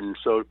important.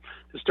 So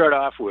to start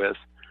off with,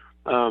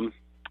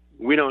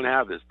 we don't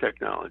have this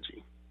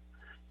technology.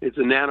 It's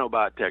a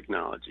nanobot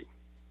technology.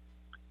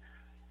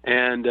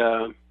 And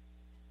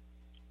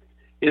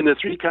in the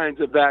three kinds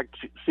of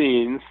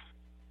vaccines,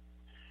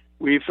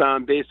 we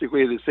found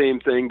basically the same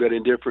thing, but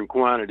in different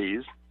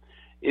quantities.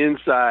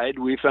 Inside,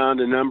 we found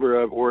a number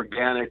of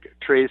organic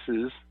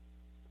traces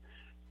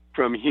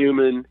from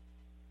human,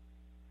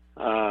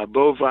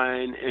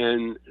 bovine,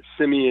 and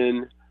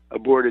simian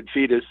aborted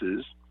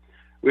fetuses.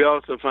 We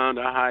also found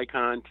a high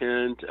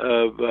content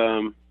of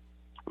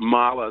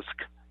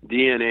mollusk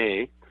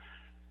DNA,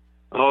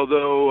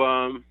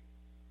 although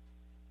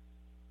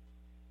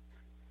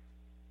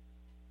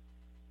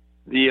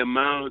the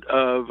amount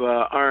of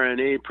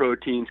RNA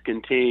proteins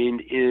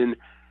contained in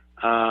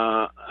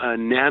a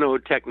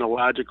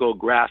nanotechnological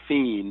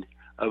graphene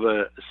of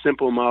a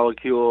simple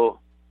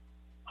molecule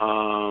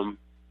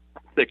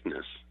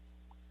thickness.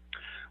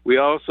 We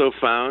also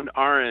found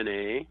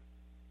RNA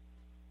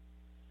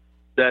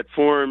that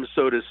forms,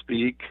 so to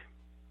speak,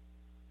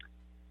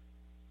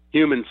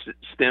 human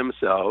stem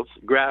cells.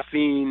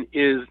 Graphene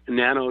is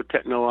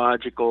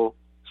nanotechnological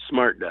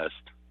smart dust.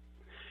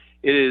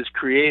 It is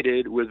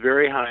created with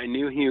very high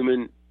new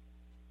human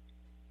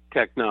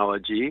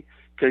technology,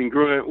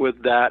 congruent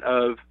with that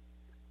of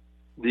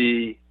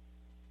the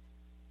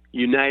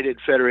United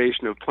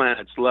Federation of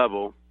Planets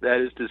level,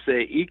 that is to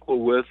say,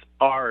 equal with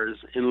ours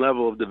in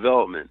level of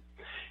development.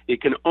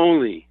 It can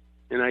only,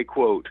 and I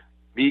quote,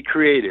 be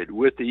created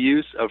with the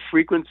use of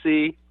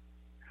frequency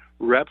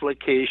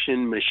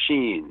replication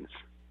machines.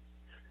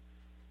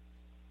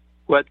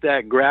 What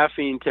that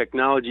graphene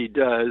technology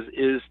does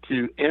is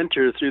to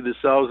enter through the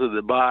cells of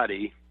the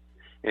body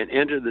and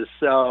enter the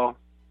cell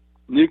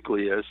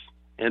nucleus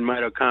and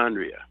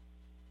mitochondria.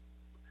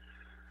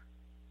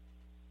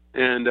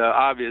 And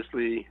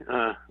obviously,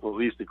 at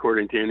least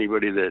according to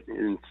anybody that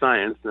in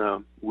science,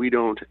 we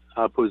don't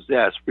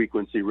possess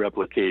frequency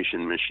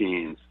replication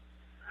machines,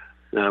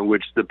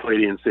 which the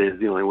Pleiadians say is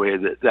the only way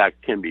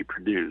that can be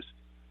produced.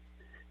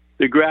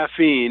 The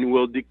graphene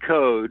will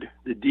decode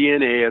the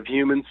DNA of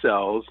human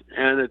cells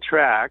and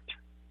attract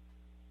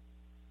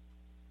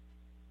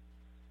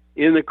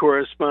in the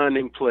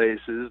corresponding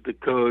places the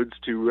codes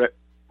to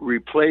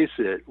replace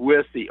it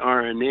with the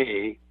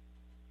RNA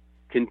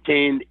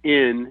contained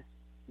in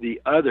the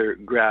other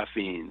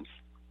graphenes,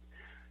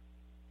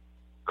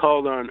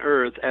 called on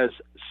Earth as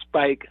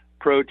spike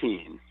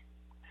protein.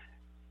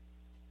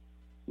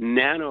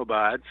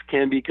 Nanobots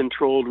can be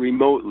controlled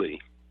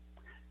remotely.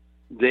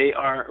 They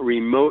are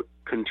remote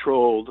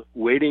controlled,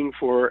 waiting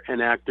for an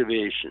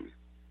activation.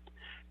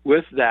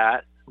 With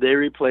that, they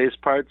replace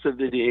parts of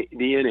the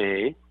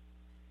DNA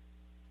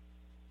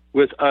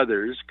with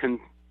others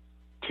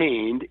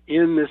contained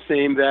in the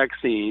same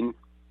vaccine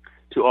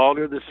to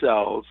alter the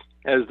cells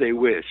as they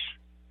wish.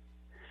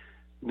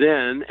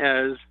 Then,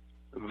 as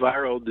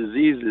viral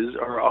diseases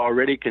are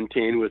already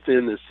contained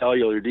within the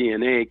cellular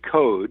DNA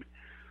code,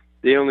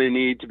 they only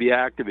need to be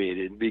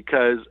activated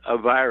because a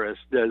virus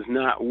does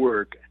not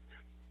work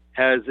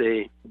as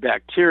a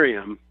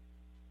bacterium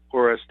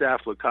or a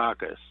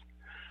staphylococcus.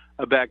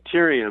 A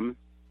bacterium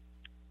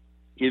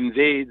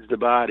invades the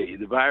body.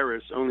 The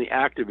virus only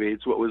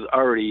activates what was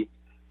already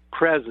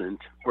present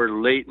or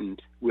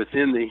latent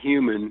within the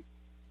human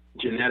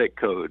genetic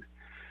code.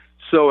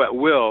 So at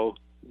will,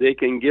 they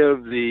can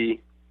give the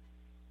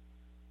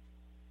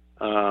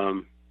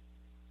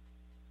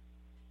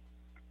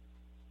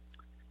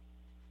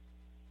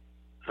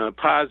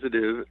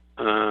positive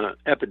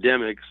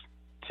epidemics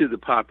to the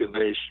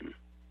population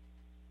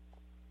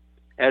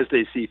as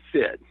they see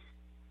fit.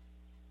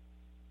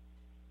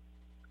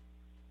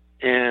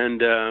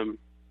 And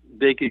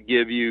they could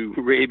give you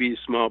rabies,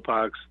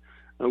 smallpox,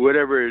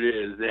 whatever it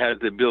is that has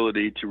the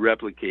ability to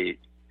replicate.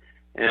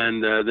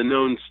 And the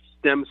known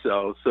stem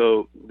cells,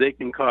 so they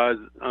can cause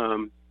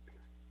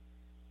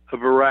a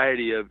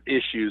variety of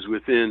issues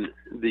within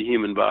the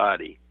human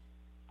body.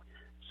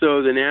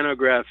 So the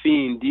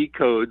nanographene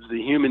decodes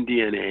the human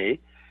DNA,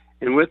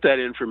 and with that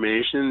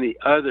information, the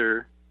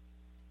other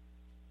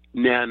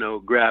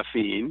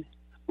nanographene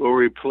will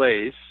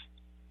replace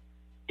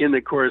in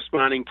the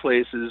corresponding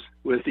places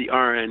with the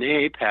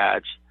RNA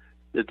patch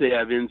that they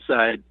have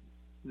inside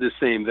the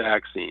same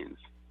vaccines.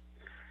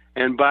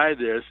 And by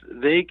this,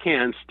 they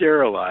can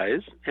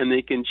sterilize and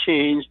they can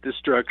change the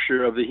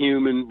structure of the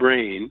human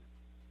brain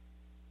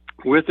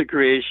with the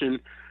creation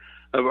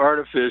of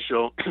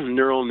artificial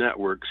neural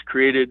networks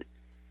created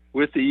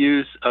with the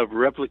use of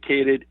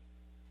replicated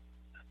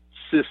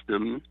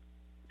system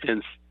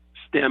and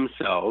stem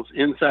cells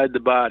inside the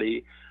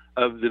body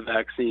of the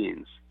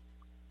vaccines.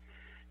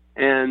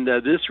 And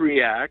this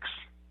reacts,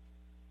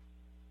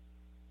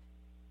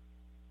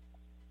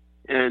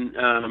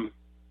 and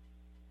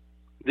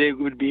they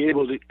would be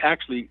able to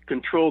actually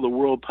control the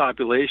world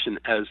population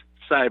as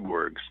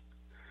cyborgs.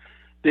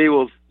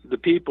 The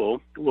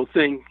people will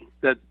think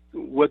that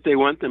what they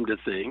want them to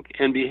think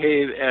and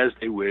behave as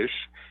they wish,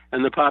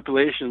 and the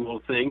population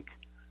will think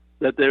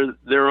that they're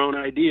their own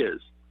ideas.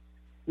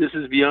 This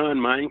is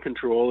beyond mind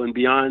control and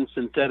beyond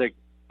synthetic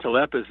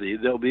telepathy.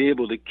 They'll be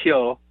able to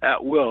kill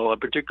at will a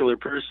particular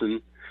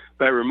person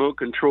by remote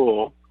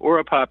control or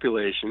a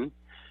population,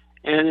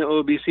 and it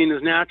will be seen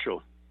as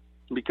natural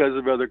because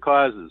of other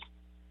causes.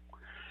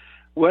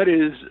 What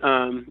is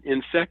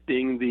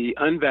infecting the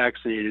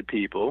unvaccinated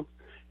people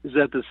is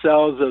that the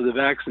cells of the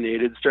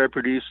vaccinated start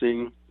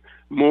producing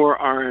more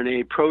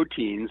RNA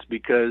proteins,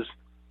 because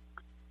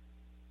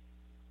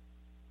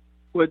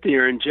what they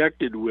are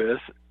injected with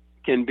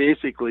can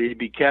basically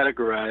be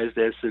categorized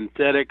as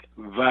synthetic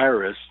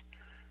virus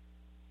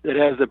that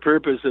has the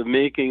purpose of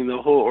making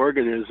the whole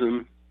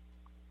organism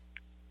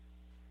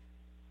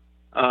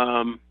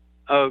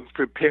of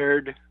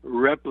prepared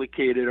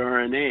replicated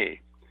RNA.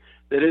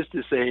 That is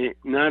to say,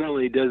 not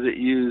only does it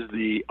use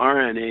the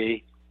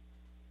RNA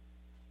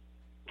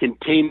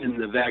contained in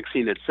the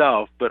vaccine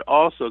itself, but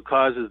also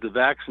causes the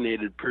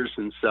vaccinated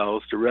person's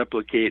cells to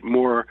replicate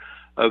more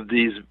of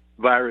these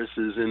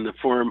viruses in the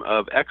form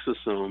of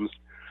exosomes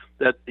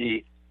that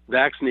the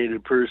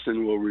vaccinated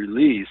person will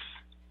release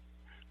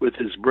with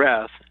his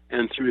breath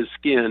and through his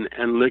skin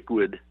and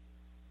liquid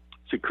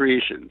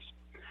secretions.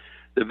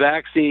 The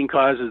vaccine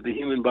causes the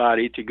human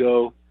body to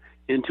go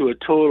into a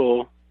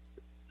total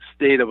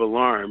state of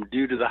alarm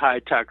due to the high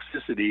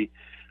toxicity,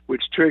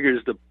 which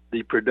triggers the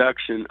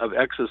production of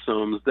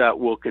exosomes that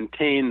will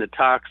contain the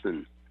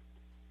toxin.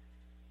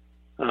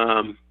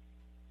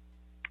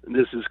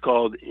 This is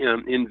called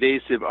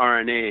invasive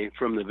RNA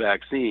from the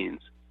vaccines.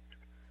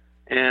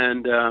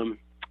 And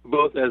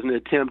both as an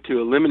attempt to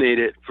eliminate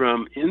it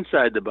from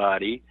inside the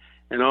body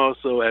and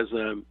also as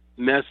a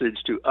message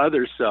to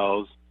other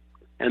cells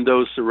and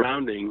those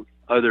surrounding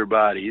other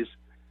bodies,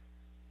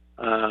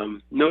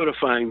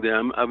 notifying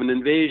them of an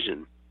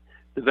invasion.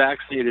 The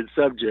vaccinated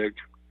subject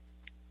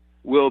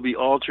will be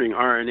altering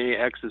RNA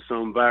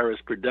exosome virus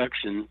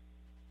production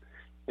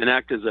and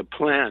act as a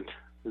plant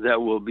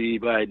that will be,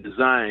 by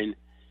design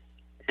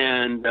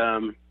and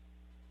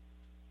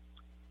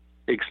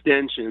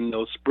extension,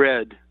 they'll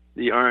spread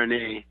the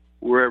RNA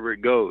wherever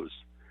it goes.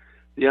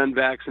 The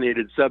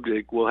unvaccinated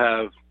subject will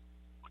have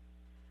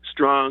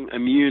strong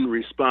immune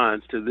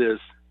response to this,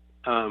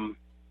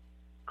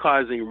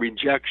 causing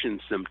rejection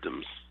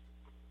symptoms.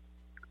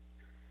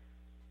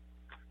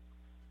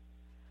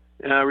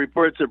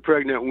 Reports of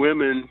pregnant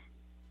women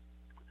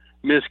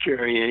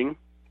miscarrying.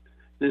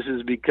 This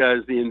is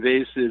because the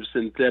invasive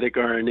synthetic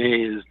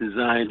RNA is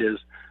designed as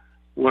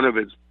one of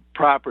its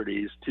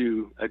properties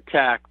to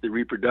attack the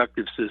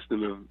reproductive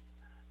system of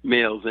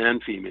males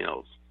and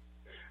females.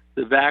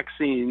 The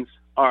vaccines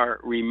are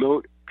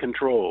remote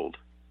controlled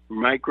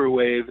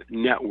microwave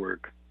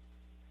network,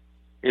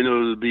 and it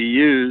will be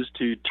used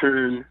to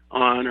turn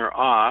on or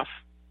off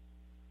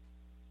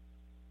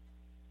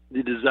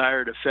the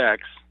desired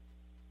effects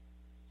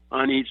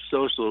on each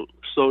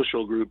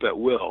social group at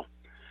will.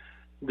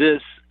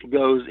 This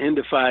goes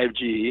into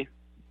 5G,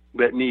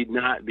 but need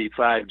not be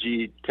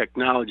 5G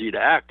technology to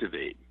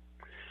activate.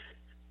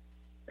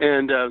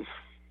 And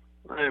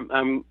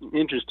I'm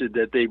interested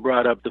that they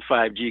brought up the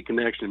 5G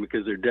connection,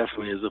 because there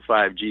definitely is a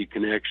 5G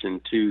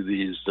connection to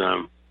these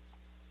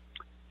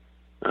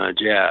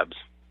jabs.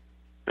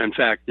 In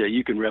fact,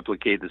 you can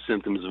replicate the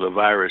symptoms of a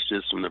virus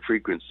just from the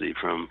frequency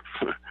from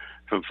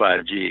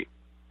 5G.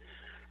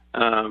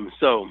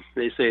 So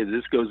they say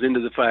this goes into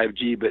the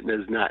 5G but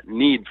does not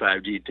need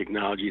 5G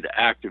technology to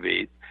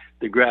activate.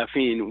 The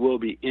graphene will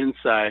be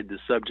inside the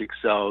subject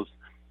cells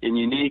in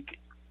unique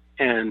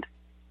and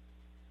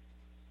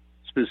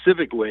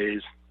specific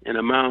ways in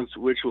amounts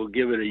which will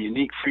give it a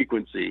unique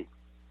frequency,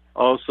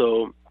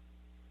 also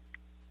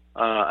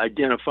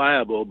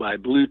identifiable by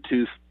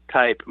Bluetooth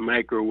type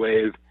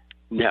microwave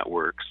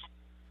networks,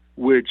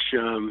 which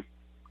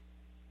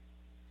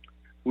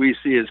we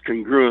see as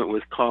congruent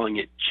with calling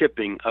it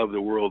chipping of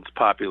the world's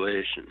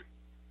population.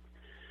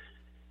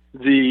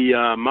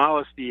 The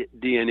mouse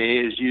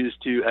DNA is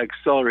used to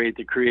accelerate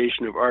the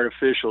creation of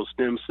artificial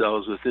stem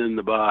cells within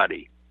the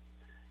body.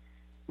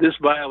 This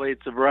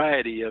violates a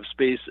variety of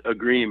space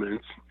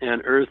agreements,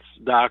 and Earth's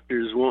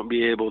doctors won't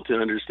be able to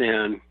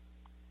understand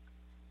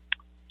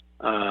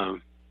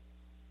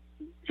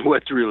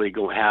what's really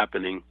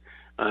happening.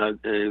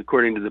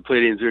 According to the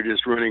Pleiadians, they're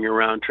just running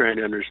around trying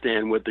to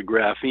understand what the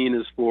graphene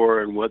is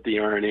for and what the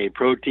RNA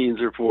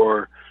proteins are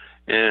for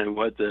and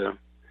what the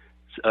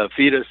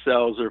fetus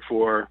cells are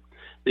for.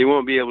 They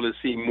won't be able to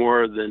see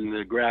more than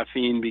the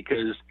graphene,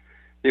 because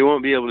they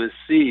won't be able to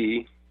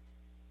see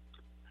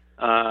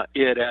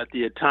it at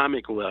the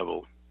atomic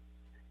level.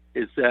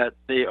 is that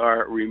they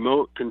are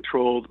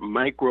remote-controlled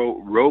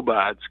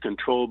micro-robots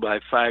controlled by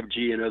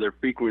 5G and other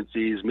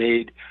frequencies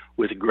made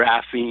with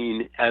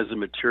graphene as a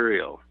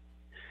material.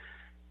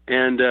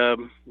 And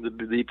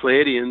the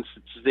Pleiadians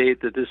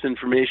state that this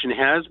information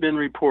has been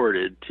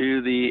reported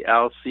to the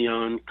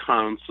Alcyon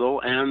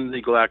Council and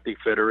the Galactic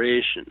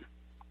Federation.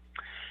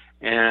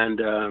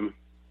 And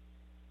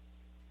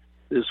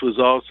this was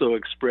also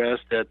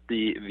expressed at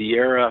the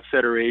Viera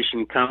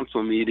Federation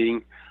Council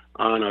meeting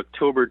on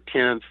October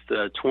 10th,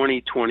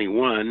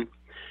 2021,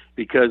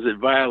 because it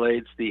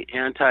violates the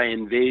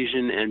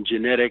anti-invasion and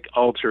genetic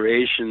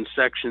alteration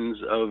sections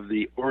of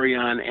the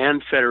Orion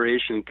and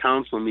Federation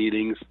Council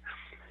meetings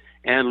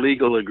and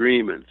legal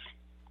agreements.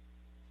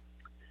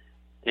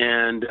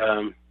 And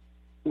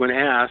when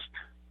asked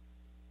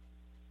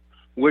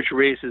which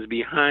race is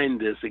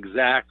behind this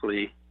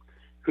exactly,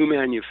 who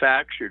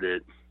manufactured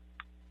it,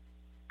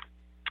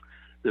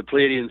 the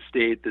Pleiadians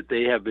state that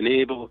they have been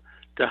able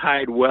to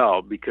hide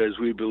well because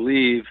we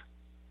believe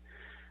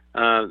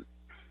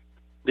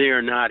they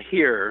are not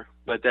here,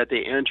 but that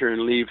they enter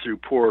and leave through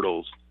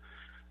portals.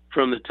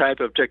 From the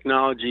type of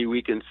technology,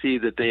 we can see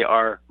that they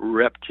are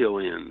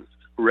reptilians,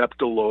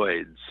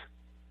 reptiloids.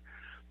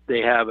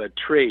 They have a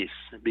trace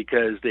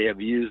because they have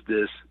used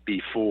this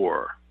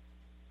before.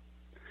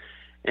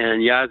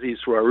 And Yazi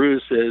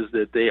Swaru says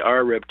that they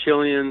are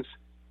reptilians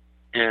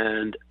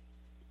and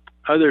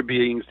other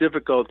beings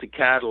difficult to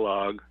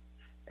catalog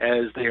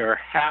as they are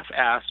half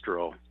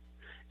astral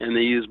and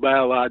they use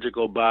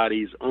biological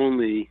bodies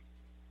only.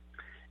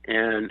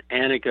 And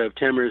Annika of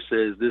Temur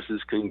says this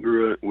is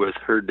congruent with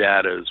her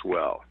data as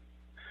well.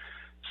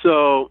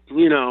 So,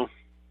 you know,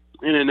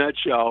 in a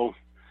nutshell,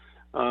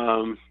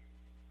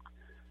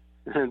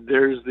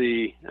 there's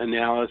the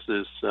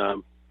analysis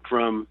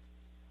from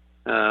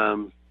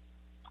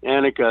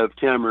Annika of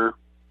Temur,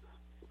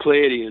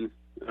 Pleiadian,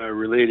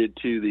 related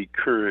to the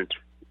current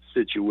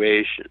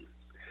situation.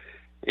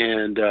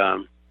 And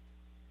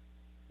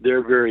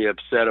they're very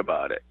upset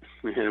about it.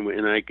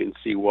 And I can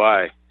see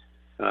why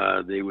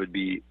they would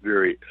be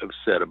very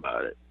upset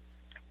about it.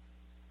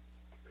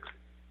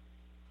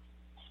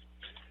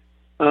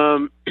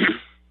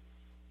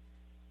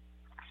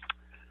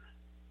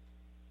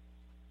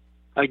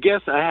 I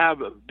guess I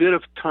have a bit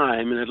of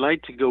time, and I'd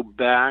like to go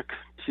back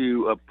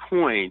to a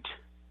point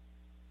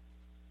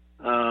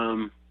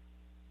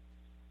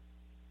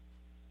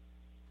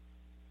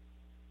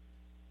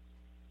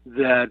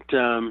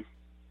that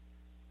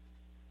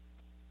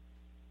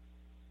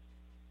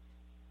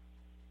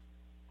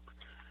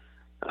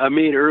I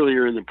made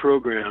earlier in the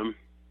program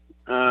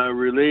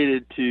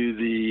related to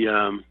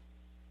the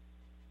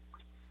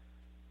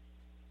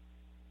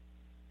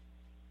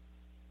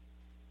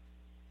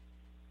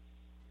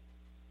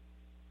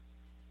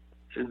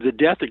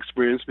death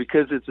experience,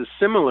 because it's a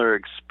similar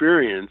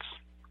experience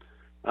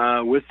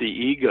with the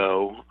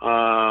ego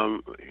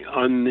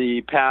on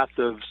the path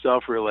of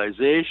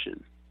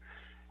self-realization.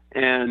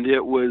 And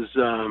it was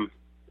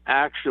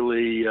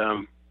actually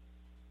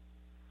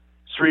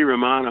Sri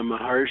Ramana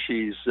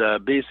Maharshi's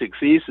basic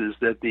thesis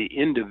that the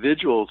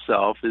individual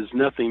self is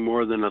nothing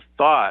more than a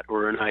thought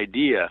or an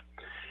idea.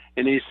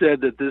 And he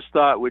said that this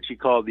thought, which he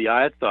called the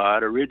I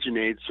thought,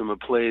 originates from a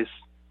place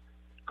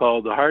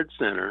called the heart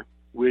center,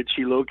 which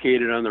he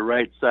located on the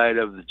right side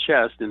of the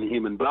chest in the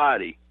human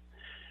body.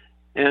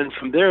 And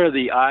from there,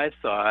 the I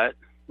thought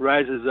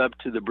rises up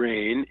to the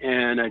brain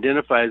and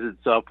identifies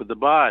itself with the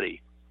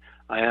body.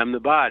 I am the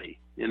body.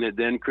 And it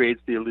then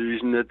creates the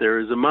illusion that there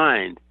is a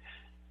mind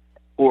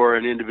or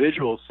an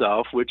individual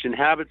self which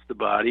inhabits the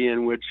body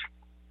and which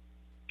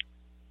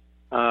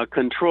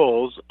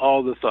controls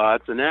all the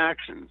thoughts and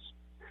actions.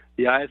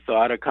 The I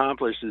thought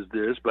accomplishes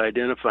this by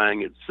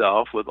identifying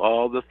itself with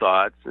all the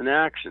thoughts and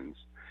actions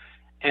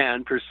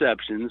and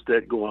perceptions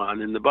that go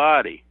on in the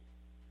body.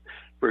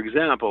 For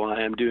example,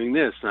 I am doing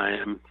this, I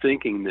am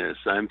thinking this,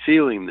 I'm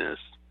feeling this.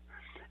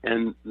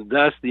 And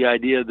thus the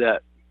idea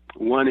that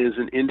one is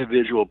an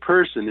individual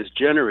person is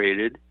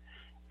generated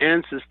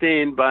and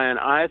sustained by an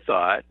I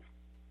thought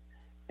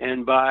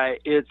and by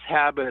its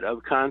habit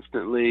of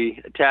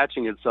constantly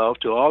attaching itself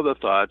to all the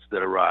thoughts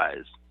that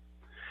arise.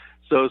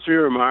 So Sri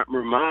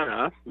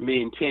Ramana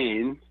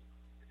maintained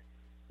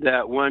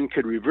that one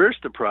could reverse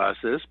the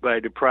process by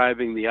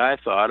depriving the I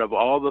thought of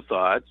all the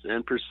thoughts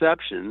and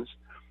perceptions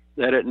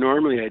that it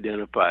normally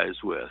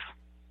identifies with.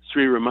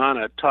 Sri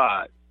Ramana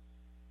taught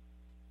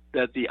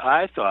that the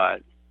I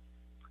thought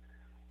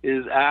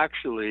is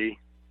actually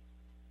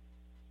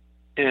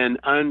an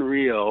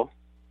unreal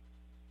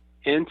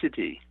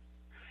entity,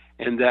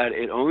 and that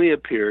it only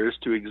appears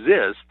to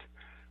exist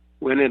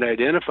when it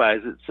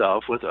identifies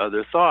itself with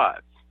other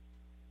thoughts.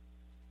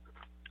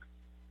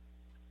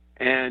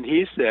 And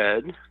he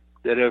said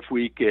that if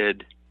we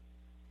could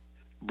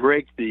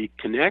break the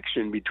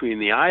connection between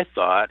the I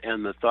thought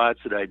and the thoughts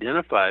it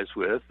identifies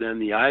with, then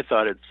the I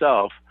thought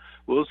itself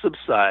will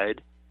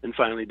subside and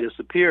finally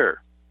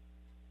disappear.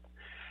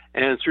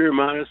 And Sri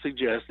Ramana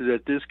suggested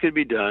that this could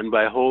be done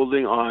by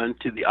holding on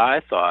to the I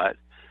thought,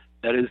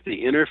 that is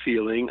the inner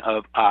feeling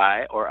of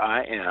I or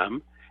I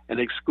am, and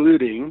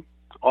excluding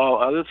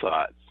all other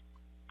thoughts.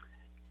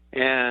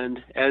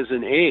 And as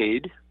an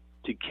aid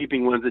to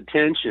keeping one's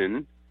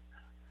attention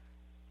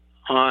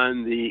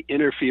on the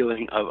inner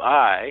feeling of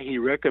I, he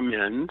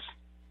recommends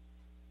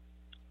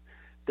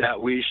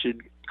that we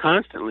should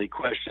constantly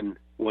question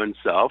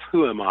oneself,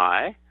 who am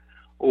I?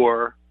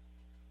 Or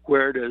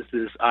where does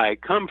this I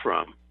come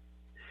from?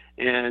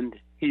 And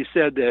he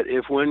said that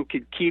if one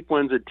could keep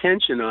one's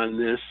attention on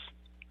this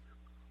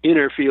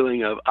inner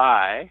feeling of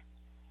I,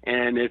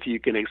 and if you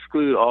can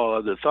exclude all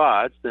other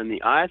thoughts, then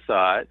the I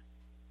thought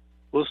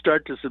will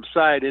start to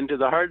subside into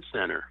the heart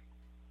center.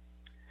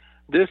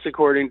 This,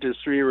 according to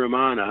Sri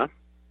Ramana,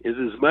 is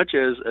as much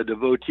as a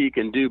devotee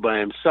can do by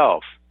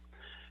himself.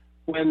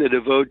 When the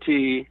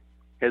devotee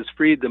has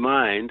freed the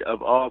mind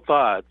of all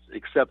thoughts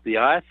except the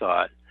I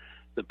thought,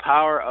 the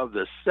power of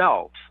the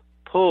self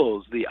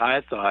pulls the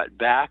I thought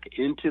back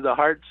into the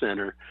heart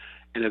center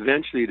and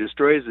eventually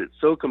destroys it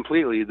so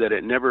completely that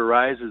it never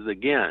rises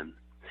again.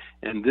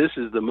 And this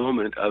is the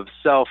moment of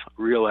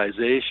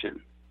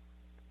self-realization.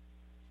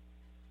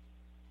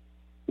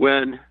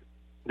 When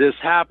this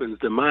happens,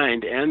 the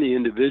mind and the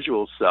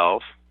individual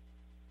self,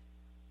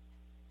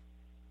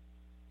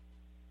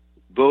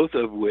 both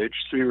of which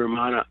Sri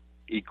Ramana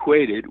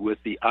equated with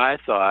the I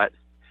thought,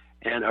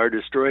 and are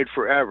destroyed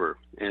forever,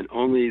 and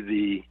only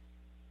the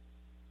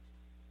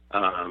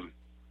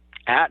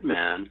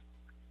Atman,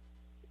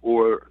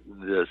 or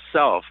the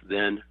self,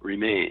 then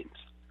remains.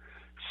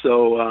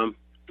 So,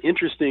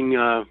 interesting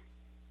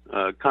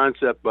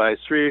concept by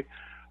Sri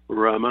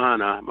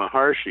Ramana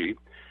Maharshi,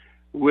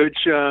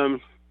 which I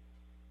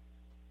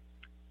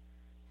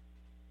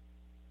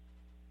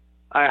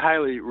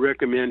highly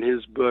recommend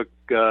his book,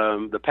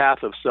 The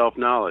Path of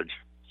Self-Knowledge.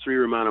 Sri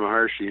Ramana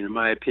Maharshi, in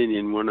my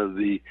opinion, one of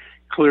the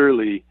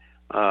clearly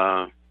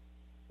was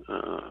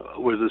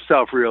a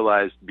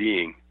self-realized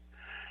being.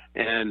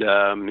 And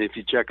if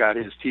you check out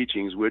his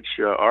teachings, which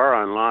are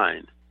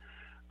online,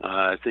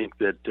 I think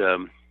that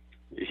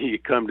he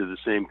come to the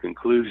same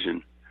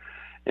conclusion.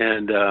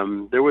 And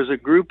there was a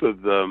group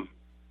of,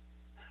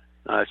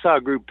 I saw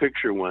a group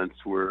picture once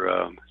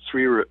where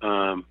Sri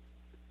Ramana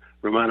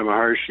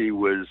Maharshi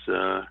was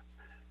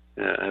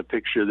a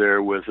picture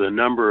there with a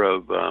number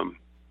of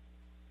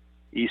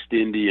East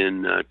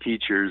Indian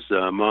teachers.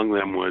 Among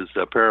them was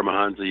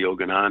Paramahansa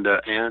Yogananda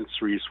and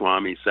Sri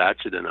Swami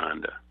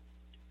Satchidananda.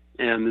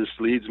 And this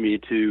leads me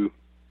to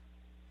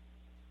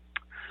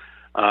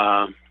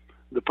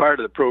the part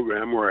of the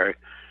program where I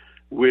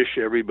wish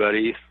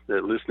everybody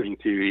that listening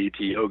to ET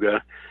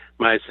Yoga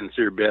my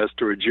sincere best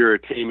towards your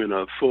attainment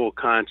of full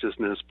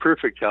consciousness,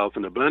 perfect health,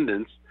 and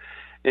abundance.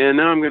 And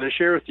now I'm going to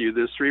share with you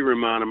this Sri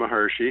Ramana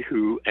Maharshi,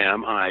 Who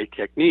Am I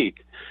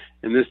technique.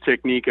 And this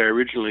technique I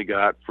originally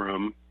got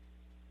from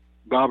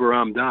Baba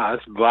Ram Das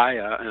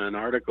via an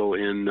article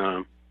in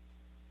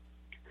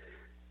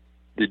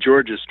the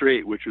Georgia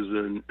Straight, which was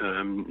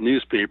a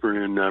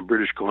newspaper in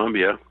British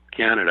Columbia,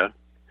 Canada.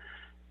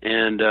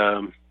 And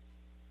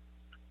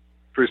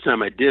first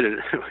time I did it,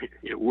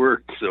 it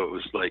worked. So it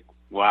was like,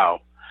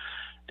 wow.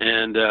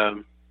 And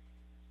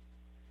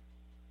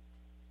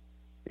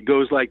it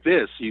goes like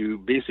this. You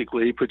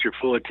basically put your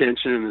full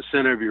attention in the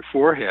center of your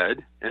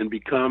forehead and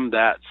become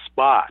that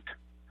spot.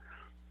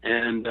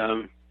 And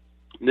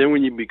then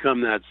when you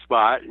become that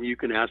spot, you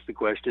can ask the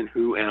question,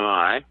 who am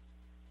I?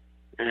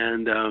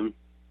 And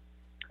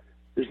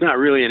there's not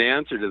really an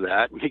answer to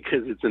that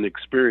because it's an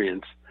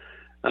experience.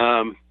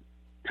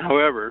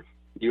 However,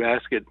 you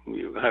ask it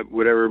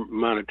whatever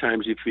amount of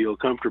times you feel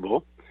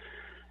comfortable.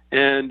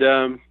 And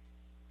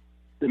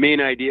the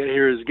main idea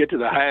here is get to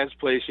the highest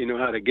place you know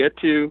how to get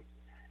to,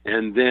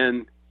 and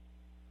then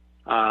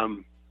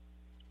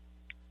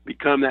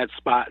become that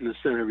spot in the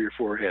center of your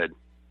forehead.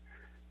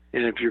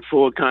 And if your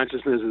full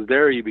consciousness is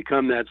there, you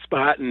become that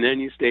spot, and then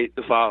you state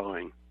the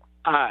following.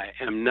 I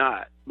am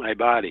not my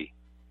body.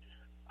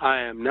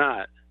 I am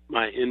not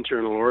my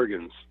internal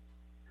organs.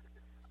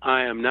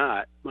 I am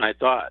not my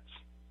thoughts.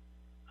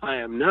 I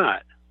am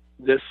not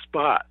this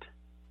spot.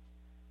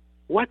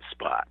 What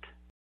spot?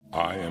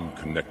 I am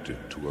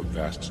connected to a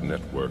vast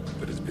network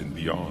that has been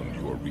beyond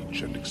your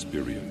reach and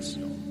experience.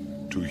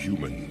 To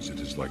humans, it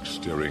is like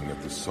staring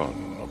at the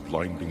sun, a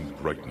blinding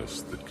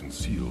brightness that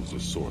conceals a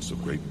source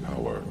of great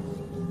power.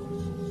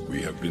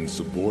 We have been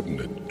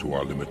subordinate to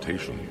our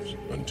limitations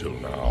until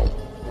now.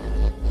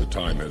 The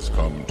time has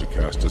come to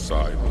cast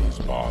aside these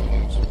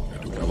bonds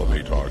and to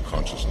elevate our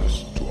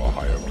consciousness to a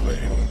higher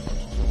plane.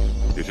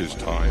 It is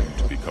time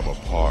to become a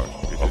part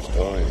of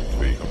all